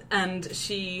 And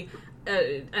she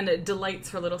and it delights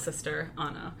her little sister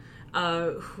Anna,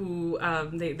 who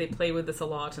they play with this a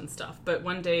lot and stuff. But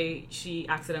one day she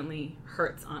accidentally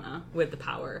hurts Anna with the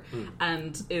power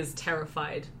and is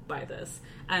terrified by this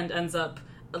and ends up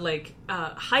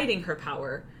hiding her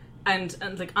power. And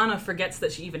Anna forgets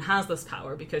that she even has this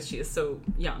power because she is so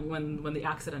young when the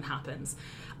accident happens.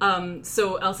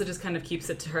 So Elsa just kind of keeps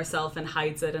it to herself and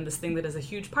hides it, and this thing that is a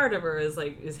huge part of her is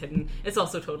hidden. It's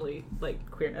also totally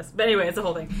queerness, but anyway, it's a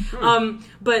whole thing.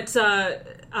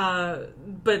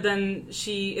 But then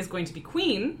she is going to be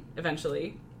queen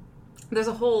eventually. There's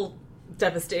a whole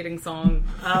devastating song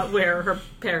where her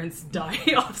parents die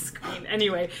off screen.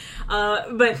 Anyway,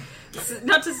 but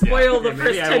not to spoil the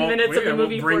first 10 minutes of the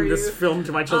movie bring for you. this film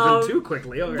to my children too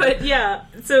quickly. Okay. But yeah,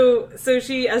 so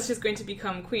she, as she's going to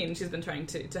become queen, she's been trying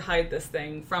to hide this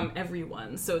thing from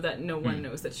everyone so that no one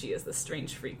knows that she is this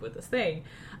strange freak with this thing.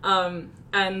 But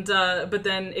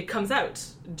then it comes out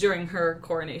during her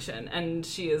coronation, and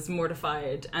she is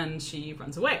mortified, and she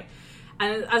runs away.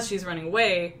 And as she's running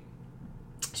away,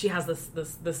 she has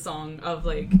this song of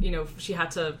she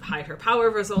had to hide her power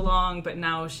for so long, but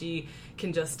now she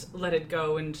can just let it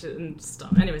go and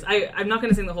stop. Anyways, I'm not going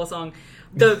to sing the whole song.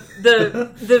 You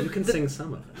can sing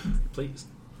some of it, please.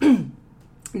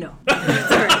 No.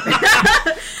 Sorry.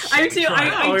 I'm too.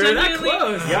 I You're that genuinely.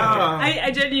 close.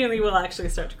 I genuinely will actually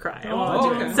start to cry.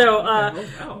 okay. So,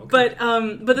 Okay.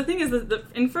 but the thing is that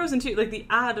in Frozen 2, like the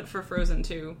ad for Frozen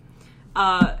 2,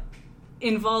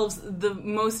 involves the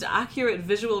most accurate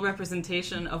visual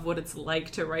representation of what it's like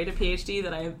to write a PhD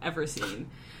that I have ever seen,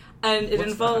 and it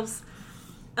involves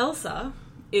Elsa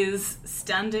is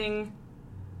standing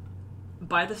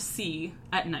by the sea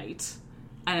at night,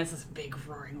 and it's this big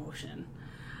roaring ocean.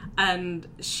 And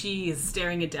she is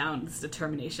staring it down, this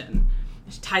determination.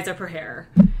 She ties up her hair,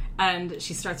 and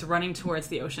she starts running towards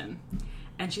the ocean.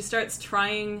 And she starts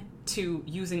trying to,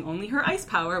 using only her ice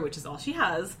power, which is all she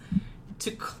has,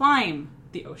 to climb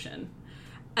the ocean.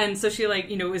 And so she,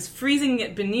 is freezing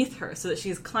it beneath her so that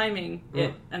she's climbing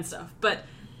it and stuff. But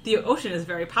the ocean is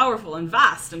very powerful and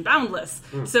vast and boundless.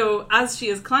 So as she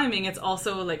is climbing, it's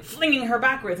also flinging her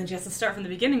backwards, and she has to start from the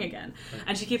beginning again.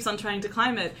 And she keeps on trying to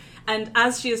climb it. And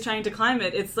as she is trying to climb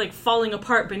it, it's falling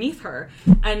apart beneath her.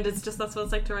 And it's just, that's what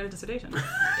it's like to write a dissertation.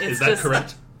 It's Is that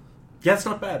correct? Yeah, it's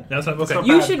not bad. That's not okay. not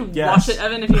You bad. should Yes. watch it,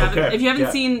 Evan, if you haven't. Okay. If you haven't Yeah.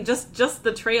 seen just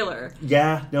the trailer.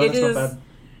 Yeah, no, It that's is not bad.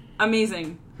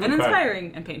 amazing and Okay.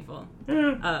 inspiring and painful.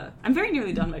 I'm very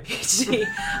nearly done my PhD.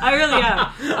 I really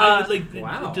am.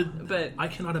 Wow. But I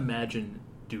cannot imagine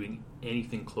doing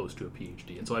anything close to a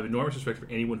PhD, and so I have enormous respect for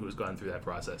anyone who has gone through that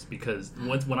process. Because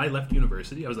when I left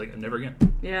university, I was like, never again.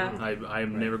 yeah.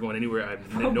 I'm never going anywhere.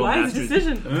 I've no Wise master's.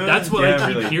 decision. That's what Yeah, I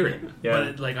keep really. hearing.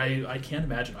 Yeah. But I can't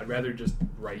imagine. I'd rather just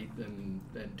write and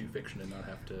do fiction and not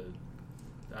have to.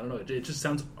 I don't know. It just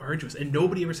sounds arduous, and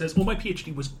nobody ever says, "Oh, my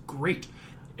PhD was great."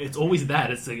 It's always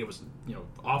that. It's like it was,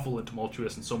 awful and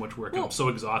tumultuous and so much work. And I'm so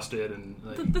exhausted and.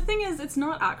 The thing is, it's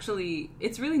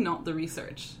really not the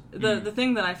research. The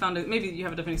thing that I found, maybe you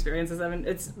have a different experience as Evan,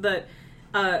 it's that,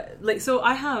 so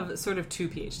I have sort of two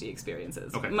PhD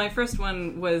experiences. Okay. My first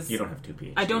one was... You don't have two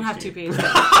PhDs. I don't have do two you?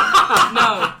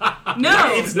 PhDs.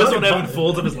 No. This one Evan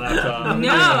folds up his laptop.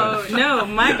 No,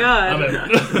 my God.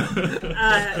 Evan.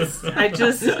 I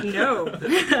just, no.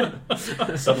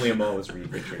 Suddenly Amal is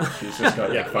Reed Richards. She's just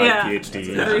got Yeah. 5 Yeah.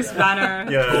 PhDs. Bruce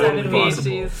Banner, Yeah, 7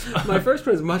 impossible. PhDs. My first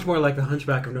one is much more like the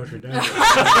Hunchback of Notre Dame.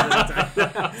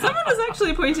 Someone was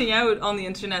actually pointing out on the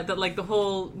internet that the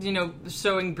whole,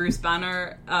 showing Bruce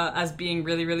Banner as being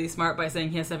really, really smart by saying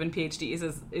he has 7 PhDs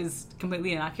is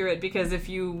completely inaccurate, because if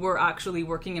you were actually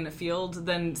working in a field,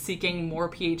 then seeking more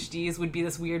PhDs would be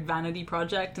this weird vanity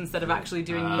project instead of actually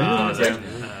doing meaningful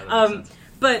research.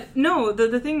 But no,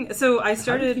 the thing, so I How did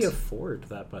started... he afford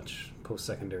that much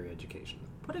post-secondary education?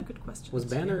 What a good question. Was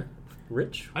Banner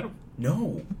rich? I don't.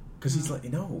 No. Because he's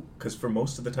because for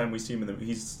most of the time we see him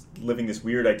he's living this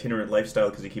weird itinerant lifestyle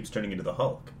because he keeps turning into the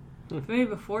Hulk. Maybe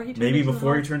before he turned Maybe into the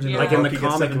before he Hulk? turns into Yeah. the Like in Hulk, the he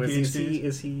gets comic, 7 is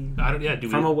PhDs? he I don't. Yeah. Do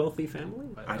from we? a wealthy family?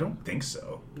 I don't think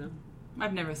so. No.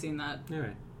 I've never seen that All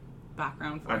right.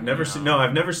 background. For I've him. never seen. No,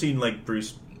 I've never seen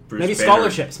Bruce. Maybe Banner.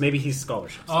 scholarships. Maybe he's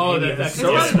scholarships. Oh, Maybe that- if that it's could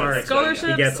so be it. smart.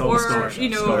 Scholarships, He gets all or the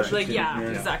scholarships. Scholarships, yeah, yeah.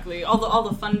 exactly. All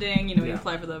the funding. You Yeah.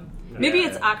 apply for them. Maybe Yeah.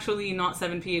 it's actually not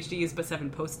 7 PhDs, but 7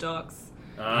 postdocs.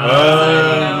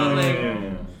 Oh.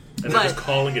 And they're just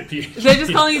calling it PhD. They're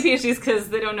just calling it PhDs because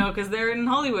they don't know, because they're in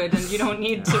Hollywood and you don't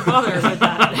need to bother with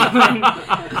that.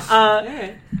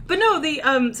 But no,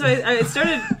 so I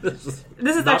started. This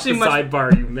is Not actually the much.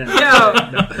 sidebar you meant.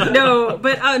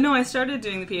 No, I started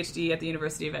doing the PhD at the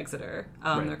University of Exeter,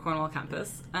 their Cornwall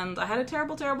campus, and I had a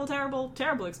terrible, terrible, terrible,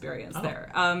 terrible experience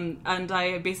there. And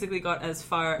I basically got as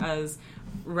far as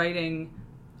writing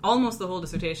almost the whole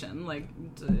dissertation,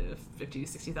 50,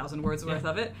 60,000 words worth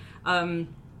of it.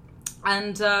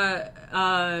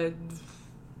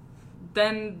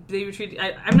 Then they retreated.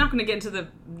 I'm not going to get into the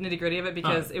nitty gritty of it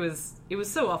because it was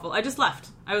so awful. I just left.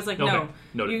 I was like, Okay. no,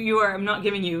 Noted. you are. I'm not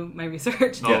giving you my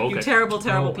research. Oh, You okay. terrible,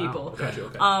 terrible Oh, wow. people. Gotcha.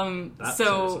 Okay. That's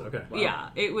So serious. Okay, wow. yeah,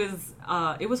 it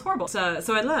was horrible. So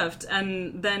I left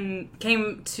and then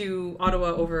came to Ottawa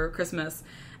over Christmas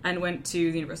and went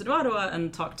to the University of Ottawa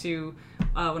and talked to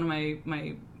one of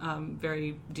my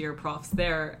very dear profs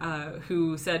there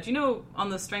who said, on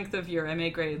the strength of your MA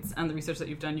grades and the research that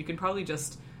you've done, you can probably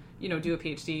just do a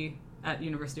PhD at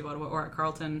University of Ottawa or at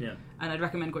Carleton. Yeah. And I'd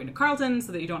recommend going to Carleton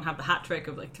so that you don't have the hat trick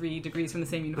of 3 degrees from the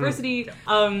same university.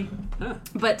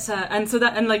 But so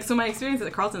my experience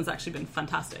at Carleton has actually been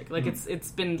fantastic.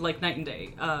 It's been night and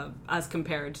day as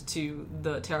compared to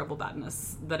the terrible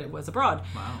badness that it was abroad.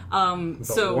 Wow.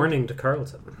 But warning to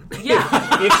Carleton. Yeah.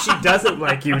 If she doesn't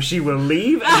like you, she will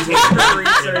leave and take her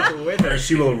research with her.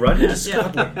 She will run to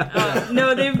Scotland.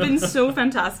 No, they've been so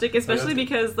fantastic, especially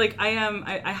because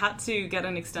I had to get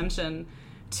an extension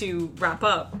to wrap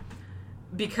up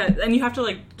and you have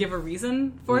to give a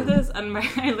reason for this, and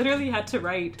I literally had to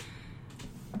write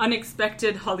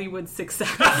unexpected Hollywood success.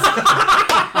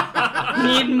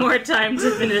 Need more time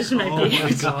to finish my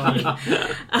PhD.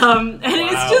 And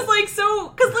it's just like so,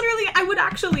 because literally I would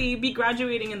actually be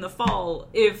graduating in the fall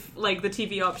if like the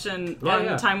TV option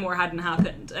on Time War hadn't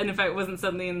happened, and if I wasn't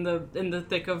suddenly in the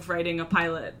thick of writing a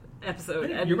pilot episode.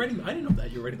 You're writing. I didn't know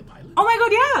that you're writing the pilot. Oh my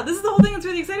god, yeah! This is the whole thing that's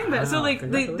really exciting about it. So like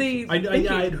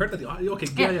I'd heard that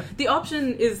the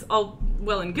option is all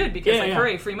well and good because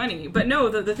hooray, free money. But no,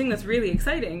 the thing that's really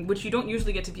exciting, which you don't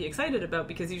usually get to be excited about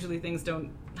because usually things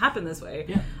don't happen this way,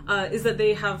 is that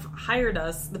they have hired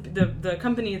us. The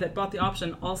company that bought the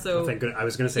option also. Oh, thank goodness. I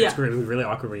was going to say it's really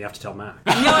awkward when you have to tell Mac.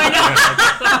 No, I know.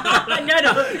 no.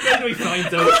 Then we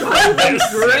find out.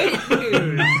 Great.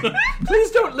 Please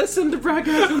don't listen to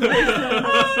broadcast. No,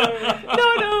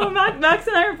 Max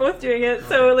and I are both doing it.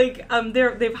 So like,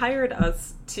 they've hired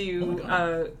us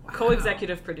to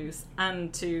co-executive produce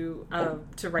and to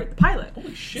write the pilot.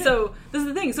 Holy shit! So this is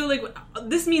the thing. So like,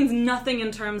 this means nothing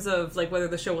in terms of like whether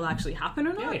the show will actually happen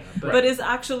or not, but is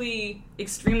actually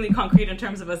extremely concrete in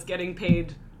terms of us getting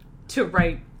paid to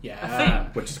write a thing,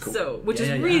 which is cool. So which is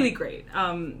really great.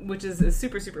 Which is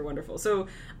super super wonderful. So.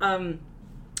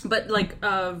 But like,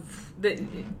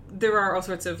 there are all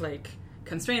sorts of like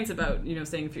constraints about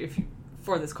saying if you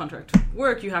for this contract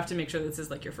work you have to make sure this is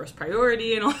like your first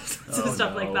priority and all sorts of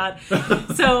stuff like that.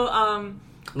 So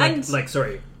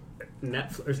sorry,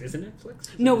 Netflix is it Netflix?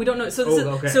 No, we don't know.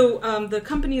 So the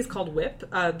company is called WIP.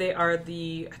 They are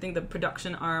the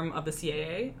production arm of the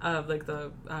CAA, of like the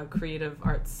Creative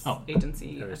Arts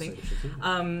Agency. I think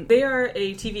they are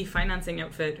a TV financing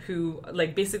outfit who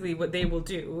like basically what they will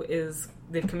do is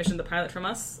they've commissioned the pilot from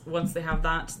us. Once they have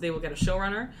that, they will get a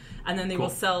showrunner, and then they will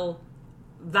sell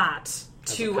that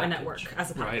to a network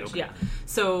as a package. Right, okay. Yeah.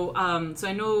 So so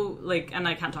I know like, and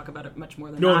I can't talk about it much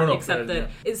more than that, except that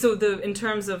so in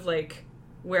terms of like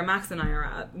where Max and I are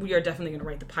at, we are definitely going to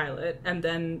write the pilot, and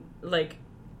then like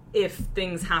if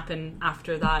things happen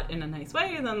after that in a nice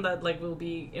way, then that like will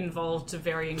be involved to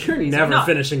varying degrees. You're never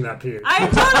finishing that PhD. I'm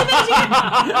totally finishing it.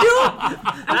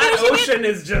 That ocean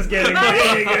is just getting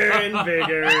bigger and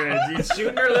bigger, and she's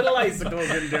shooting her little icicles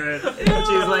into it. And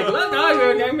she's like, "Look,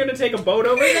 I'm going to take a boat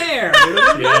over there."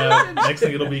 Yeah. Next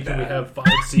thing it'll be, can we have 5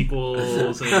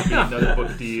 sequels and it'll be another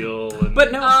book deal? And...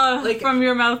 But no, like from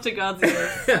your mouth to God's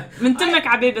ears. Min timek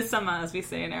abib as-sama, as we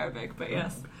say in Arabic. But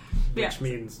yes. Which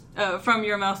means from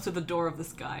your mouth to the door of the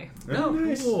sky. No,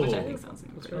 nice. Which I think sounds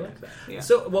great. I like that. Yeah.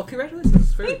 So, well, congratulations.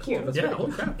 It's very Thank cool. you. That's very cool.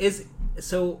 Crap. I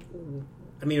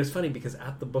mean, it was funny because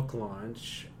at the book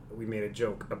launch, we made a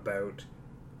joke about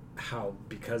how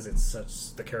because it's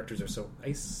such the characters are so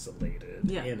isolated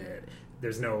in it.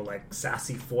 There's no like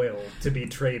sassy foil to be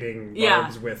trading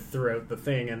barbs with throughout the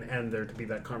thing, and there to be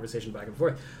that conversation back and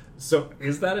forth. So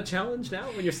is that a challenge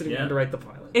now when you're sitting down to write the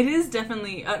pilot? It is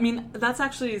definitely. I mean, that's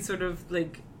actually sort of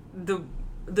like the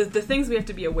things we have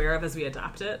to be aware of as we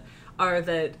adapt it are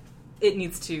that it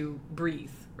needs to breathe,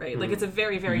 right? Like it's a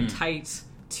very very tight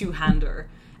two-hander,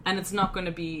 and it's not going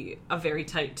to be a very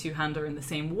tight two-hander in the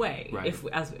same way if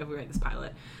we write this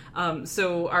pilot.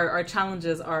 So our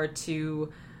challenges are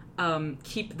to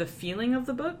keep the feeling of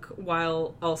the book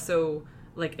while also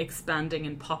like expanding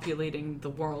and populating the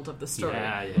world of the story.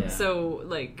 So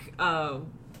like I'm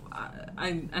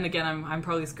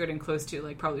probably skirting close to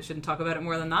like probably shouldn't talk about it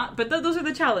more than that, but those are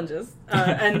the challenges.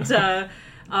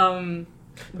 From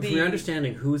your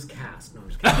understanding, who's cast? No, I'm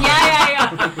just kidding.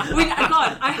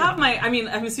 God, I have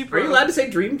I'm a super. Are you allowed to say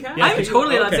Dreamcast? Yeah, I'm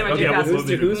totally allowed to say my Dreamcast. Well,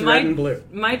 who's red and blue?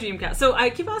 My Dreamcast. So I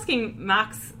keep asking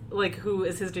Max like who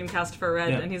is his Dreamcast for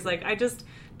Red, and he's like, I just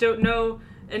don't know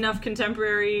enough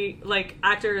contemporary like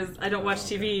actors. I don't watch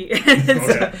TV.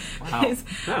 Wow.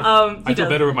 I feel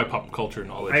better with my pop culture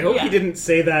knowledge. I hope he didn't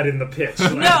say that in the pitch.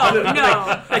 No.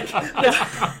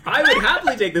 I would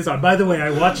happily take this on. By the way,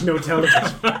 I watch no television.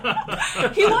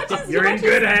 You're in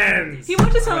good hands. He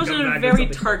watches television in a very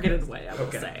targeted way, I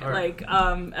will say. Right.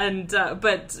 Like,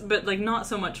 but like not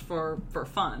so much for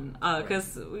fun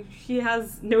because he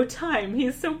has no time.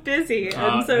 He's so busy,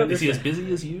 and so is he as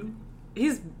busy as you?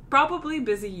 He's probably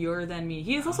busier than me.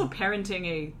 He is also parenting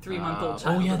a 3-month-old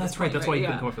child. Oh yeah, that's right. That's why he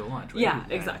couldn't come up for the launch. Right? Yeah,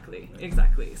 exactly.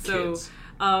 So,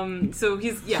 so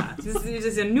he's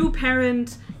a new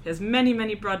parent. He has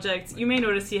many projects. You may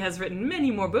notice he has written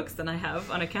many more books than I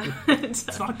have on account.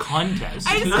 It's not a contest.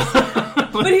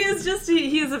 But he is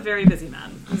a very busy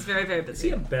man. He's very very busy. Is he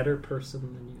a better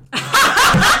person than you?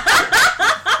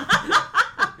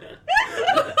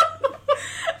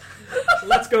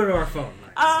 Let's go to our phone.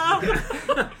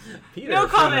 Peter no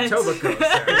comment.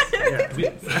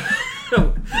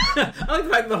 I like the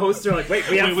fact the hosts are like, wait,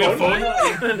 we have We have phone phone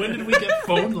lines? lines? When did we get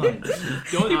phone lines?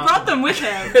 He brought them with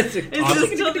him. It's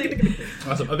just totally...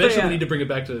 Awesome. Eventually, yeah. we need to bring it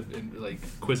back to like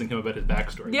quizzing him about his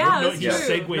backstory. Yeah, no, that's he true.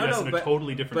 segued No, us no, in but- a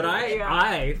totally different. But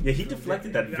direction. Yeah, he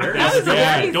deflected that very That was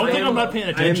Yeah, amazing. don't think I'm not paying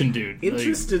attention, I'm dude.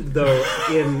 interested though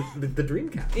in the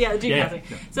Dreamcast. Yeah, the Yeah,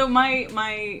 Dreamcasting. yeah. So my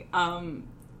my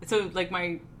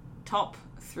top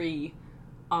 3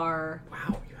 are...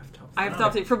 Wow, you have top. I have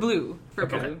top 3 for Blue.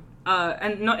 Okay. Blue.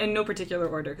 And not in no particular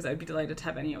order, because I'd be delighted to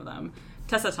have any of them.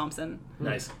 Tessa Thompson.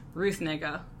 Nice. Ruth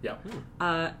Nega. Yeah.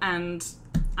 And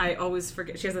I always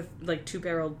forget. She has a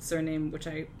 2-barreled surname, which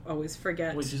I always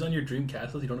forget. Wait, she's on your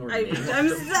Dreamcast. You don't know her I name. just hell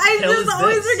is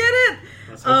always this? forget it.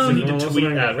 You need to tweet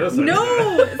at her.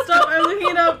 No, stop! I'm looking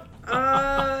it up.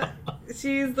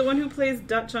 She's the one who plays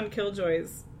Dutch on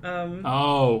Killjoys.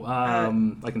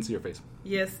 I can see your face.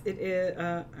 Yes, it is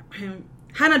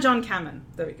Hannah John Kamen.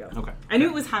 There we go. Okay. I knew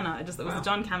it was Hannah. It was the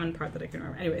John Kamen part that I couldn't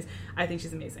remember. Anyways, I think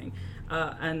she's amazing,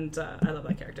 and I love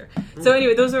that character. So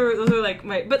anyway, those are like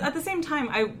my. But at the same time,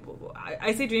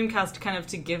 I say Dreamcast kind of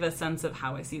to give a sense of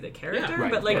how I see the character. Yeah,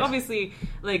 right, but like of course. obviously,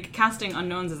 like casting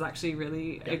unknowns is actually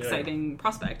really exciting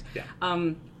prospect. Yeah.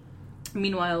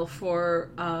 Meanwhile, for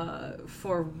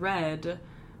Red,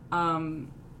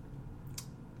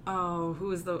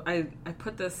 who is the I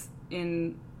put this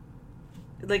in.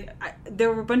 Like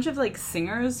there were a bunch of like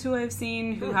singers who I've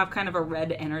seen who have kind of a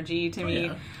Red energy to me,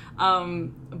 yeah.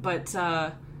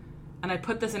 And I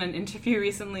put this in an interview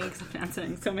recently because I've been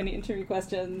answering so many interview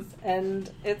questions, and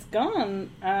it's gone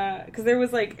because there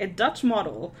was like a Dutch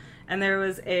model and there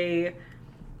was a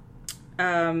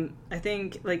I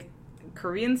think like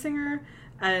Korean singer,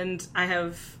 and I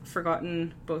have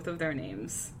forgotten both of their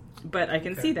names, but I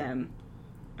can see them.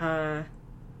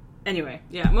 Anyway,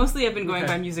 yeah, mostly I've been going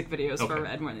by music videos for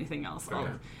Red more than anything else.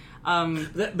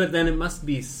 But then it must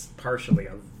be partially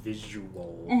a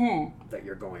visual that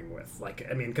you're going with. Like,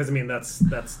 I mean, that's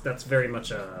very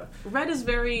much a... Red is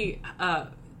very...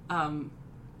 I've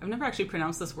never actually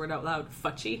pronounced this word out loud.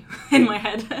 Futchy in my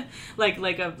head, like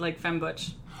femme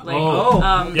butch. Like,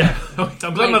 yeah. I'm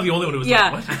glad I'm not the only one who was yeah.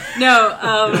 like, what?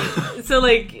 No, so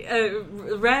like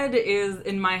Red is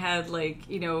in my head like,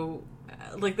 you know,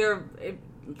 like they're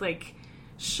like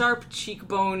sharp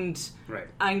cheekboned, Right.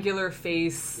 angular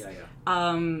face.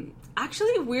 Yeah.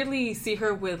 Actually, weirdly see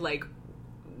her with like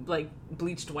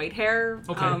bleached white hair,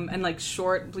 Okay. and like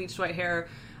short bleached white hair,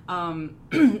 and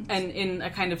in a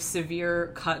kind of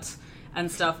severe cut and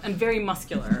stuff, and very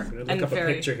muscular. Look and up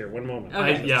very a picture here. One moment.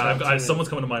 Okay. Someone's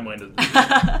coming to my mind.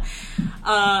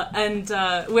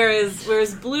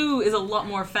 Whereas Blue is a lot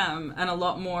more femme and a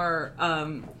lot more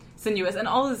sinuous, and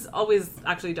always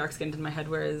actually dark skinned in my head,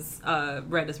 whereas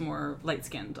Red is more light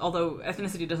skinned. Although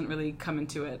ethnicity doesn't really come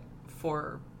into it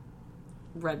for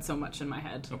Red so much in my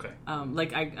head. Okay.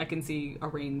 Like I can see a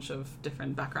range of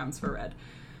different backgrounds for Red.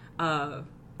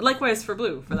 Likewise for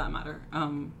Blue, for that matter.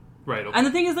 Right. Okay. And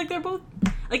the thing is, like, they're both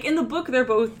like in the book, they're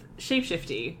both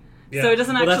shapeshifty. Yeah. So it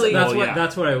doesn't actually.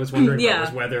 That's what I was wondering Yeah. about,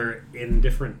 was whether in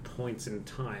different points in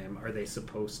time are they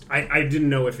supposed... I didn't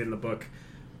know if in the book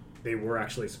they were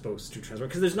actually supposed to transfer,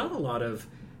 because there's not a lot of...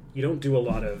 You don't do a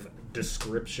lot of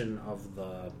description of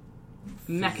the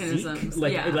mechanisms.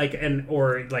 like yeah.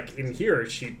 or in here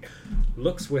she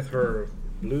looks with her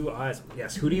blue eyes.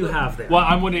 Yes, who do you have there? Well,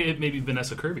 I'm wondering if maybe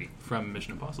Vanessa Kirby from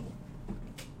Mission Impossible.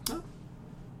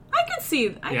 I could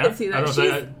see. I Yeah? could see I that. don't know, is that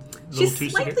a little She's too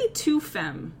slightly too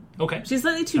femme. Okay. She's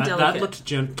slightly too that delicate. looked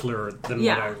gentler than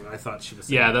Yeah. what I thought she was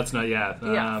saying. Yeah, that's not. Yeah.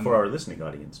 Yeah. For our listening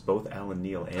audience, both Alan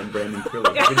Neal and Brandon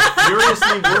Crilly have been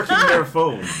furiously working their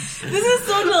phones. This is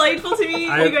so delightful to me,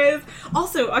 I- you guys.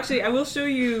 Also, actually, I will show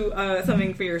you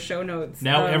something for your show notes.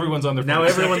 Now everyone's on their. Now phone.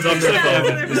 everyone's on their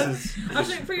phone. This is, I'll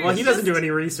show you for your, well, he doesn't do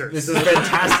any research. This is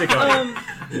fantastic.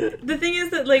 The thing is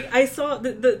that, like, I saw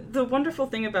the wonderful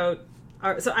thing about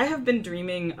art. So I have been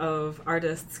dreaming of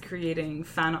artists creating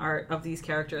fan art of these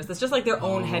characters. That's just like their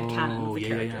own headcanon of the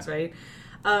characters, right?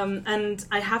 And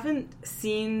I haven't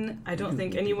seen, I don't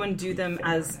think, anyone do them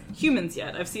as humans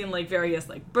yet. I've seen like various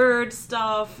like bird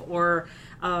stuff or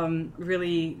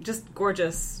really just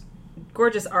gorgeous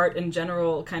art in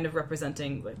general, kind of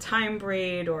representing like time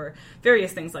braid or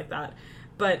various things like that.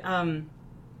 But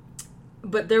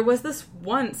there was this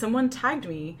one, someone tagged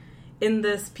me in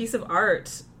this piece of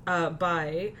art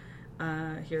by,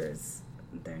 here's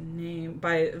their name,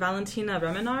 by Valentina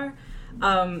Remenar,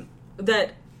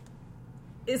 that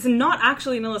is not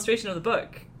actually an illustration of the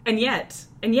book. And yet,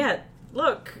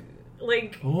 look,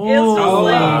 like, it's just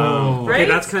like, right? Okay,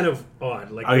 that's kind of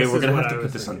odd. Like, Okay, this we're is gonna what have I to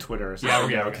was put this on thinking. Twitter. Or Yeah,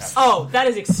 something. okay. Oh, that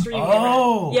is extremely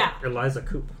Oh. rare. Yeah. Eliza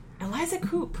Coop. Eliza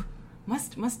Coop.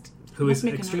 who is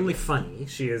make a extremely note of funny.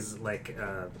 She is like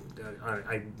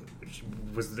she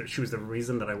was the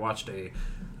reason that I watched an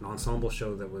ensemble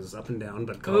show that was up and down,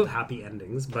 but called Ooh. Happy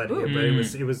Endings. But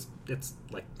it's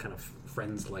like kind of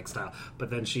Friends like style. But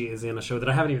then she is in a show that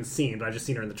I haven't even seen, but I've just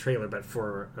seen her in the trailer. But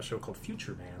for a show called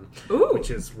Future Man, Ooh. which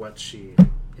is what she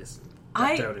is.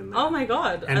 Out in there. Oh my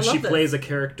god! And I she love this. plays a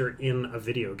character in a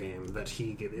video game that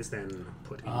he is then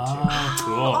put into.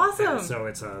 Cool. Awesome! And so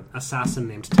it's an assassin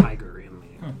named Tiger in the.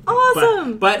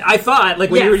 Awesome! But I thought,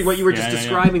 like, when Yes. what you were just Yeah, yeah, yeah.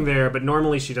 describing there, but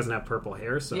normally she doesn't have purple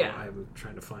hair, so Yeah. I'm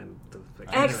trying to find the thing.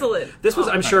 Excellent. This was,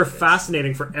 Oh, I'm sure, nice.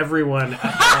 fascinating for everyone. No,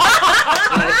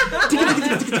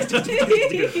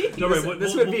 right,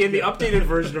 This would be in the updated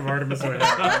version of Artemis Fowl.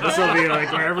 This will be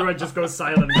like where everyone just goes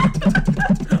silent. I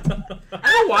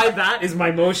don't know why that is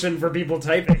my motion for people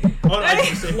typing.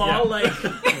 Claw,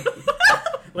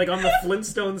 like on the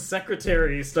Flintstones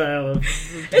secretary style of.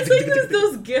 It's like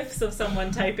those gifs of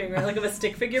someone typing, right? Like of a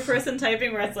stick figure person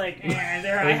typing, where it's like,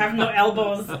 there, I have no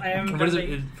elbows. I am. What is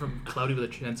nothing." it from Cloudy with a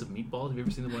Chance of Meatballs? Have you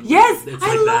ever seen the one? Yes, It's I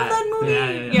like love that movie.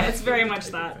 Yeah. Yeah, it's very much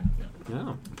that.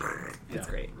 Yeah. It's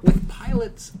great. With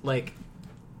pilots, like,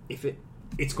 if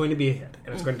it's going to be a hit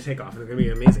and it's going to take off and it's going to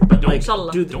be amazing. But like,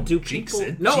 Inshallah. do Don't jinx people?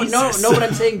 it. No, Jesus. no. What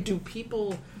I'm saying, do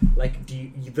people like? Do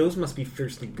you, those must be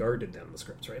fiercely guarded down the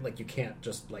scripts, right? Like, you can't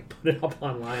just like put it up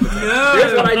online. It's like,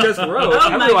 here's what I just wrote. Oh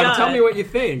my Everyone, God. tell me what you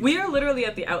think. We are literally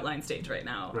at the outline stage right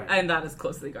now, Right. and that is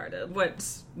closely guarded. What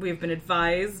we've been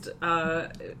advised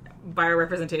by our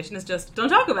representation is just don't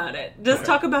talk about it. Just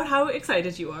talk about how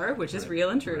excited you are, which is real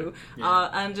and true,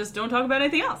 and just don't talk about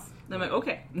anything else. And I'm like,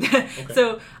 okay.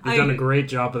 So You've done a great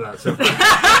job of that so far.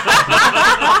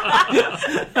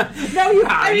 No, you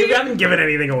have. You haven't given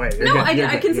anything away. You're No, good. You're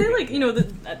I good. can You're say, good. like, you know,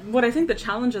 what I think the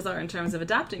challenges are in terms of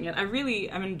adapting it, I'm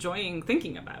enjoying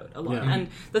thinking about a lot. Yeah. And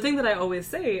the thing that I always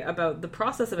say about the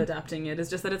process of adapting it is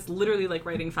just that it's literally like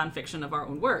writing fan fiction of our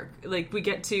own work. Like, we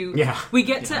get to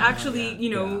actually, you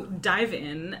know, dive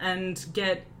in and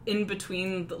get in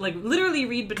between, like, literally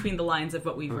read between the lines of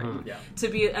what we've written. Yeah. To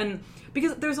be, and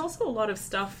because there's also a lot of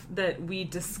stuff that we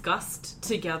discussed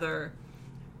together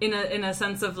in a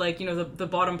sense of, like, you know, the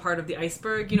bottom part of the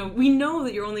iceberg. You know, we know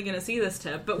that you're only going to see this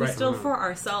tip, but we Right. still for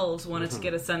ourselves wanted to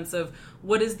get a sense of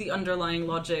what is the underlying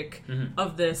logic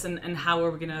of this and how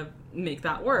are we going to make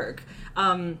that work.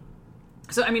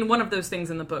 So, I mean, one of those things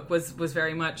in the book was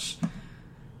very much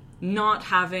not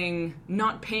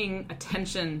paying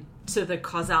attention to the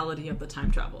causality of the time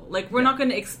travel. Like, we're not going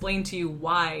to explain to you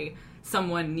why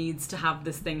someone needs to have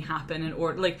this thing happen, and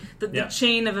or like the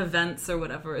chain of events or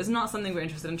whatever is not something we're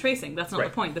interested in tracing. That's not the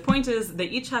point. The point is they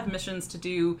each have missions to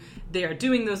do. They are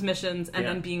doing those missions and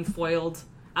then being foiled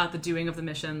at the doing of the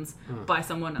missions by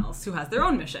someone else who has their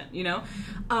own mission, you know?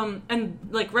 And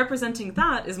like representing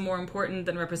that is more important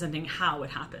than representing how it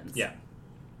happens. Yeah.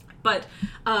 But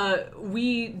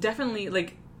we definitely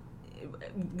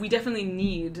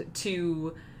need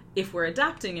to, if we're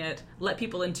adapting it, let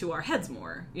people into our heads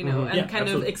more, you know, and kind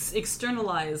of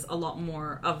externalize a lot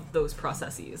more of those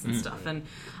processes and stuff. And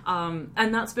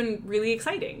that's been really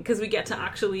exciting because we get to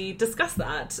actually discuss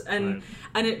that. And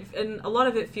and a lot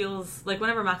of it feels like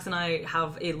whenever Max and I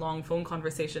have a long phone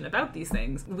conversation about these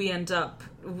things,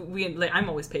 I'm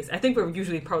always pacing. I think we're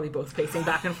usually probably both pacing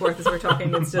back and forth as we're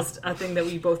talking. It's just a thing that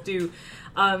we both do.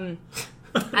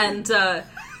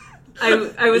 I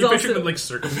was You also picturing them like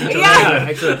circling each other? yeah.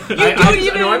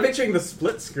 Actually, I'm picturing the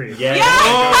split screen. Yeah.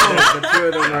 The two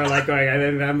of them are like going, and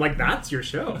then I'm like, that's your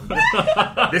show.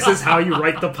 This is how you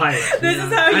write the pilot. This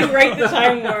is how you write the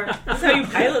Time War. This is how you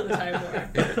pilot the Time War.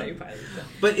 This is how you pilot the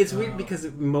But it's weird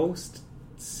because most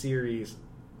series.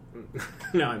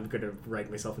 Now I'm going to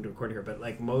write myself into a corner here, but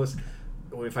like most,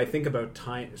 if I think about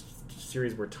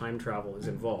series where time travel is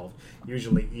involved,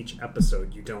 usually each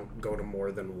episode you don't go to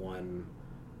more than one.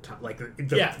 Like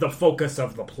the focus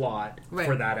of the plot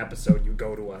for that episode, you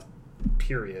go to a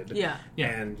period,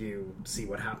 and you see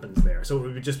what happens there. So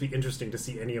it would just be interesting to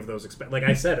see any of those. Like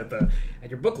I said at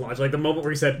your book launch, like the moment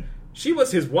where you said she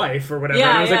was his wife or whatever, and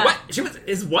I was like, what? She was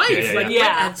his wife? Like, what?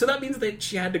 And so that means that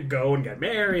she had to go and get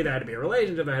married. There had to be a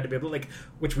relationship. There had to be like,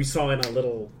 which we saw in a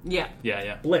little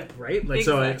blip, right? Like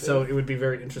Exactly. so it would be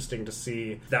very interesting to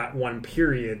see that one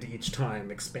period each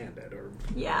time expanded or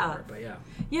whatever. But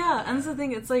Yeah, and that's the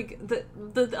thing. It's like the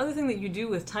other thing that you do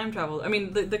with time travel. I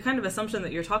mean, the kind of assumption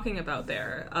that you're talking about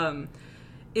there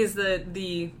is that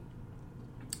the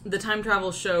time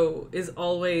travel show is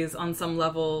always on some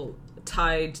level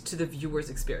tied to the viewer's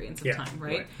experience of time,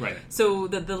 right? Right. So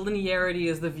that the linearity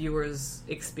is the viewer's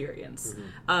experience,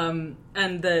 and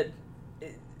that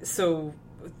so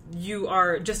you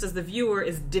are, just as the viewer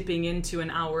is dipping into an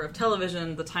hour of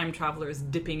television, the time traveler is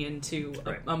dipping into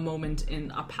a moment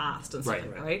in a past and stuff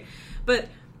like that, right? But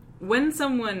when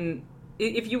someone,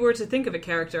 if you were to think of a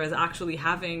character as actually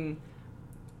having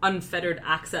unfettered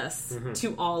access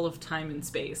to all of time and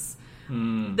space,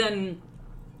 then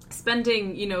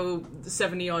spending,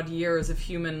 70 odd years of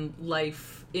human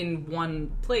life in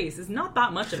one place is not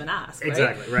that much of an ask, right?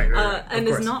 Exactly, right. And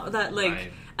it's not that,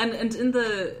 like, and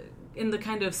in the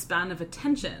kind of span of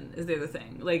attention is the other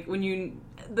thing. Like, when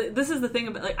this is the thing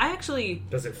about, like, I actually...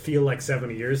 Does it feel like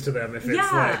 70 years to them if it's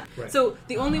like... Right. So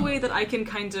the only way that I can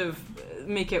kind of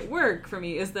make it work for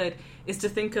me is to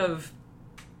think of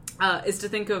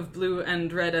Blue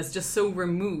and Red as just so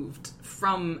removed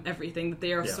from everything that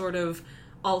they are sort of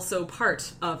also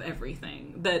part of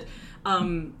everything. That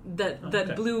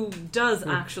Blue does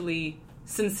actually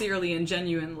sincerely and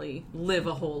genuinely live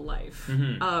a whole life,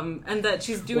 and that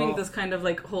she's doing this kind of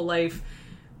like whole life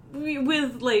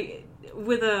with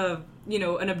a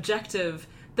an objective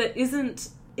that isn't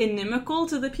inimical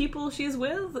to the people she's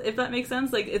with, if that makes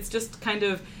sense. Like, it's just kind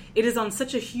of, it is on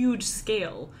such a huge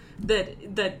scale that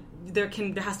there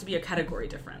has to be a category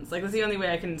difference. Like, that's the only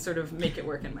way I can sort of make it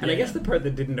work in my head. And I guess the part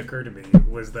that didn't occur to me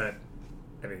was that,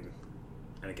 I mean,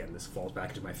 and again, this falls back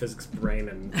into my physics brain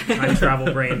and time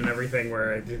travel brain and everything,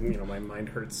 where I didn't, my mind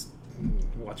hurts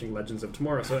watching Legends of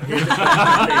Tomorrow. So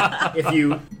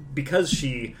because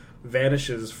she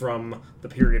vanishes from the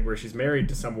period where she's married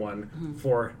to someone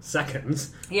for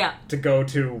seconds to go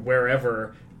to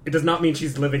wherever, it does not mean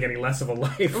she's living any less of a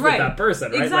life with that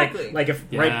person, right? Exactly. Like if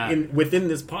within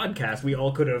this podcast, we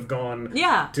all could have gone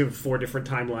to 4 different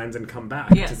timelines and come back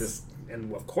to this.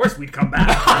 And of course we'd come back.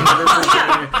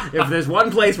 If there's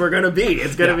one place we're going to be,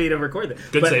 it's going to be to record this.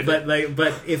 But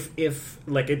if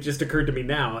like, it just occurred to me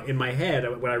now in my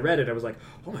head when I read it, I was like,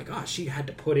 oh my gosh, she had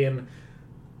to put in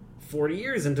 40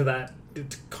 years into that,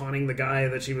 conning the guy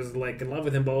that she was like in love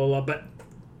with him, blah blah blah. But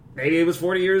maybe it was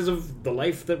 40 years of the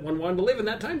life that one wanted to live in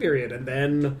that time period, and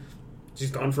then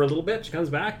she's gone for a little bit. She comes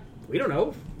back. We don't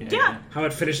know. How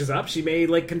it finishes up. She may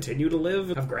like continue to live,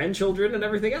 have grandchildren, and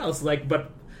everything else. Like,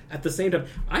 but at the same time,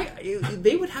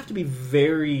 they would have to be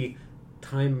very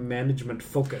time management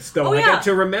focused, though.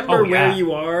 To remember where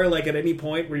you are, like at any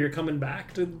point where you're coming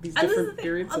back to these different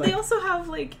periods. They also have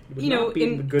like not be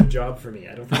a good job for me.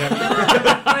 I don't think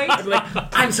I'd be like,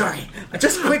 I'm sorry,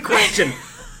 just a quick question.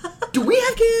 Do we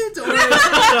have kids? Or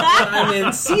I'm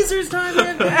in Caesar's time, we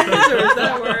have kids? Or is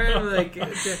that where I'm like...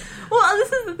 Well,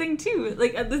 this is the thing, too.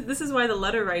 Like, this is why the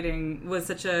letter writing was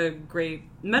such a great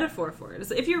metaphor for it.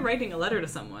 So if you're writing a letter to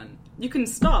someone, you can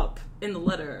stop in the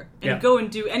letter and go and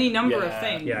do any number of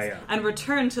things and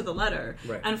return to the letter.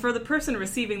 Right. And for the person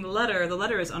receiving the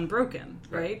letter is unbroken,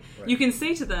 right? You can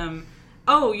say to them,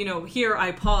 oh, here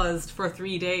I paused for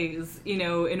 3 days,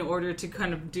 in order to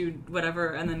kind of do whatever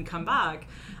and then come back.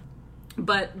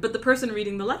 But the person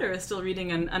reading the letter is still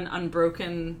reading an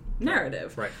unbroken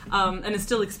narrative, right? And is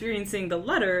still experiencing the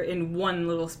letter in one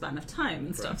little span of time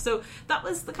and stuff. So that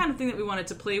was the kind of thing that we wanted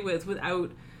to play with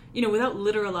without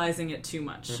literalizing it too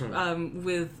much,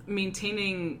 with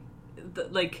maintaining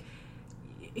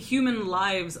human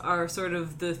lives are sort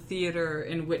of the theater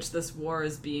in which this war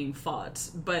is being fought,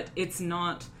 but it's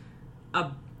not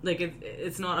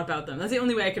it's not about them. That's the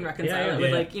only way I can reconcile it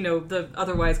with the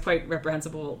otherwise quite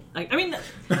reprehensible. I mean,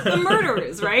 the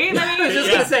murderers, right? I was just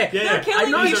gonna say, they're killing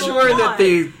I'm not people sure that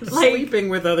the Like, sleeping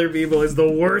with other people is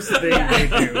the worst thing they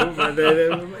do. But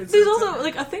there's also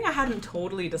a thing I hadn't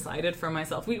totally decided for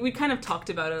myself. We kind of talked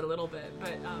about it a little bit,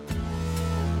 but.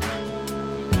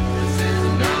 This is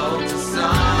an ode to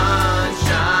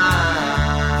sunshine.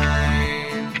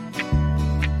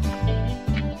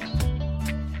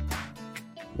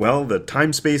 Well, the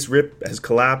time-space rip has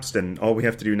collapsed, and all we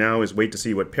have to do now is wait to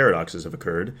see what paradoxes have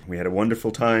occurred. We had a wonderful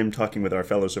time talking with our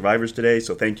fellow survivors today,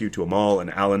 so thank you to Amal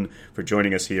and Alan for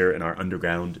joining us here in our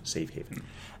underground safe haven.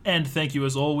 And thank you,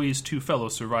 as always, to fellow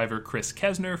survivor Chris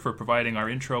Kesner for providing our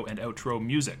intro and outro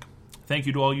music. Thank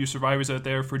you to all you survivors out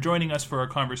there for joining us for our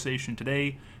conversation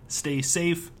today. Stay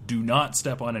safe, do not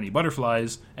step on any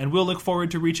butterflies, and we'll look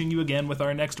forward to reaching you again with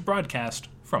our next broadcast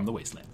from the Wasteland.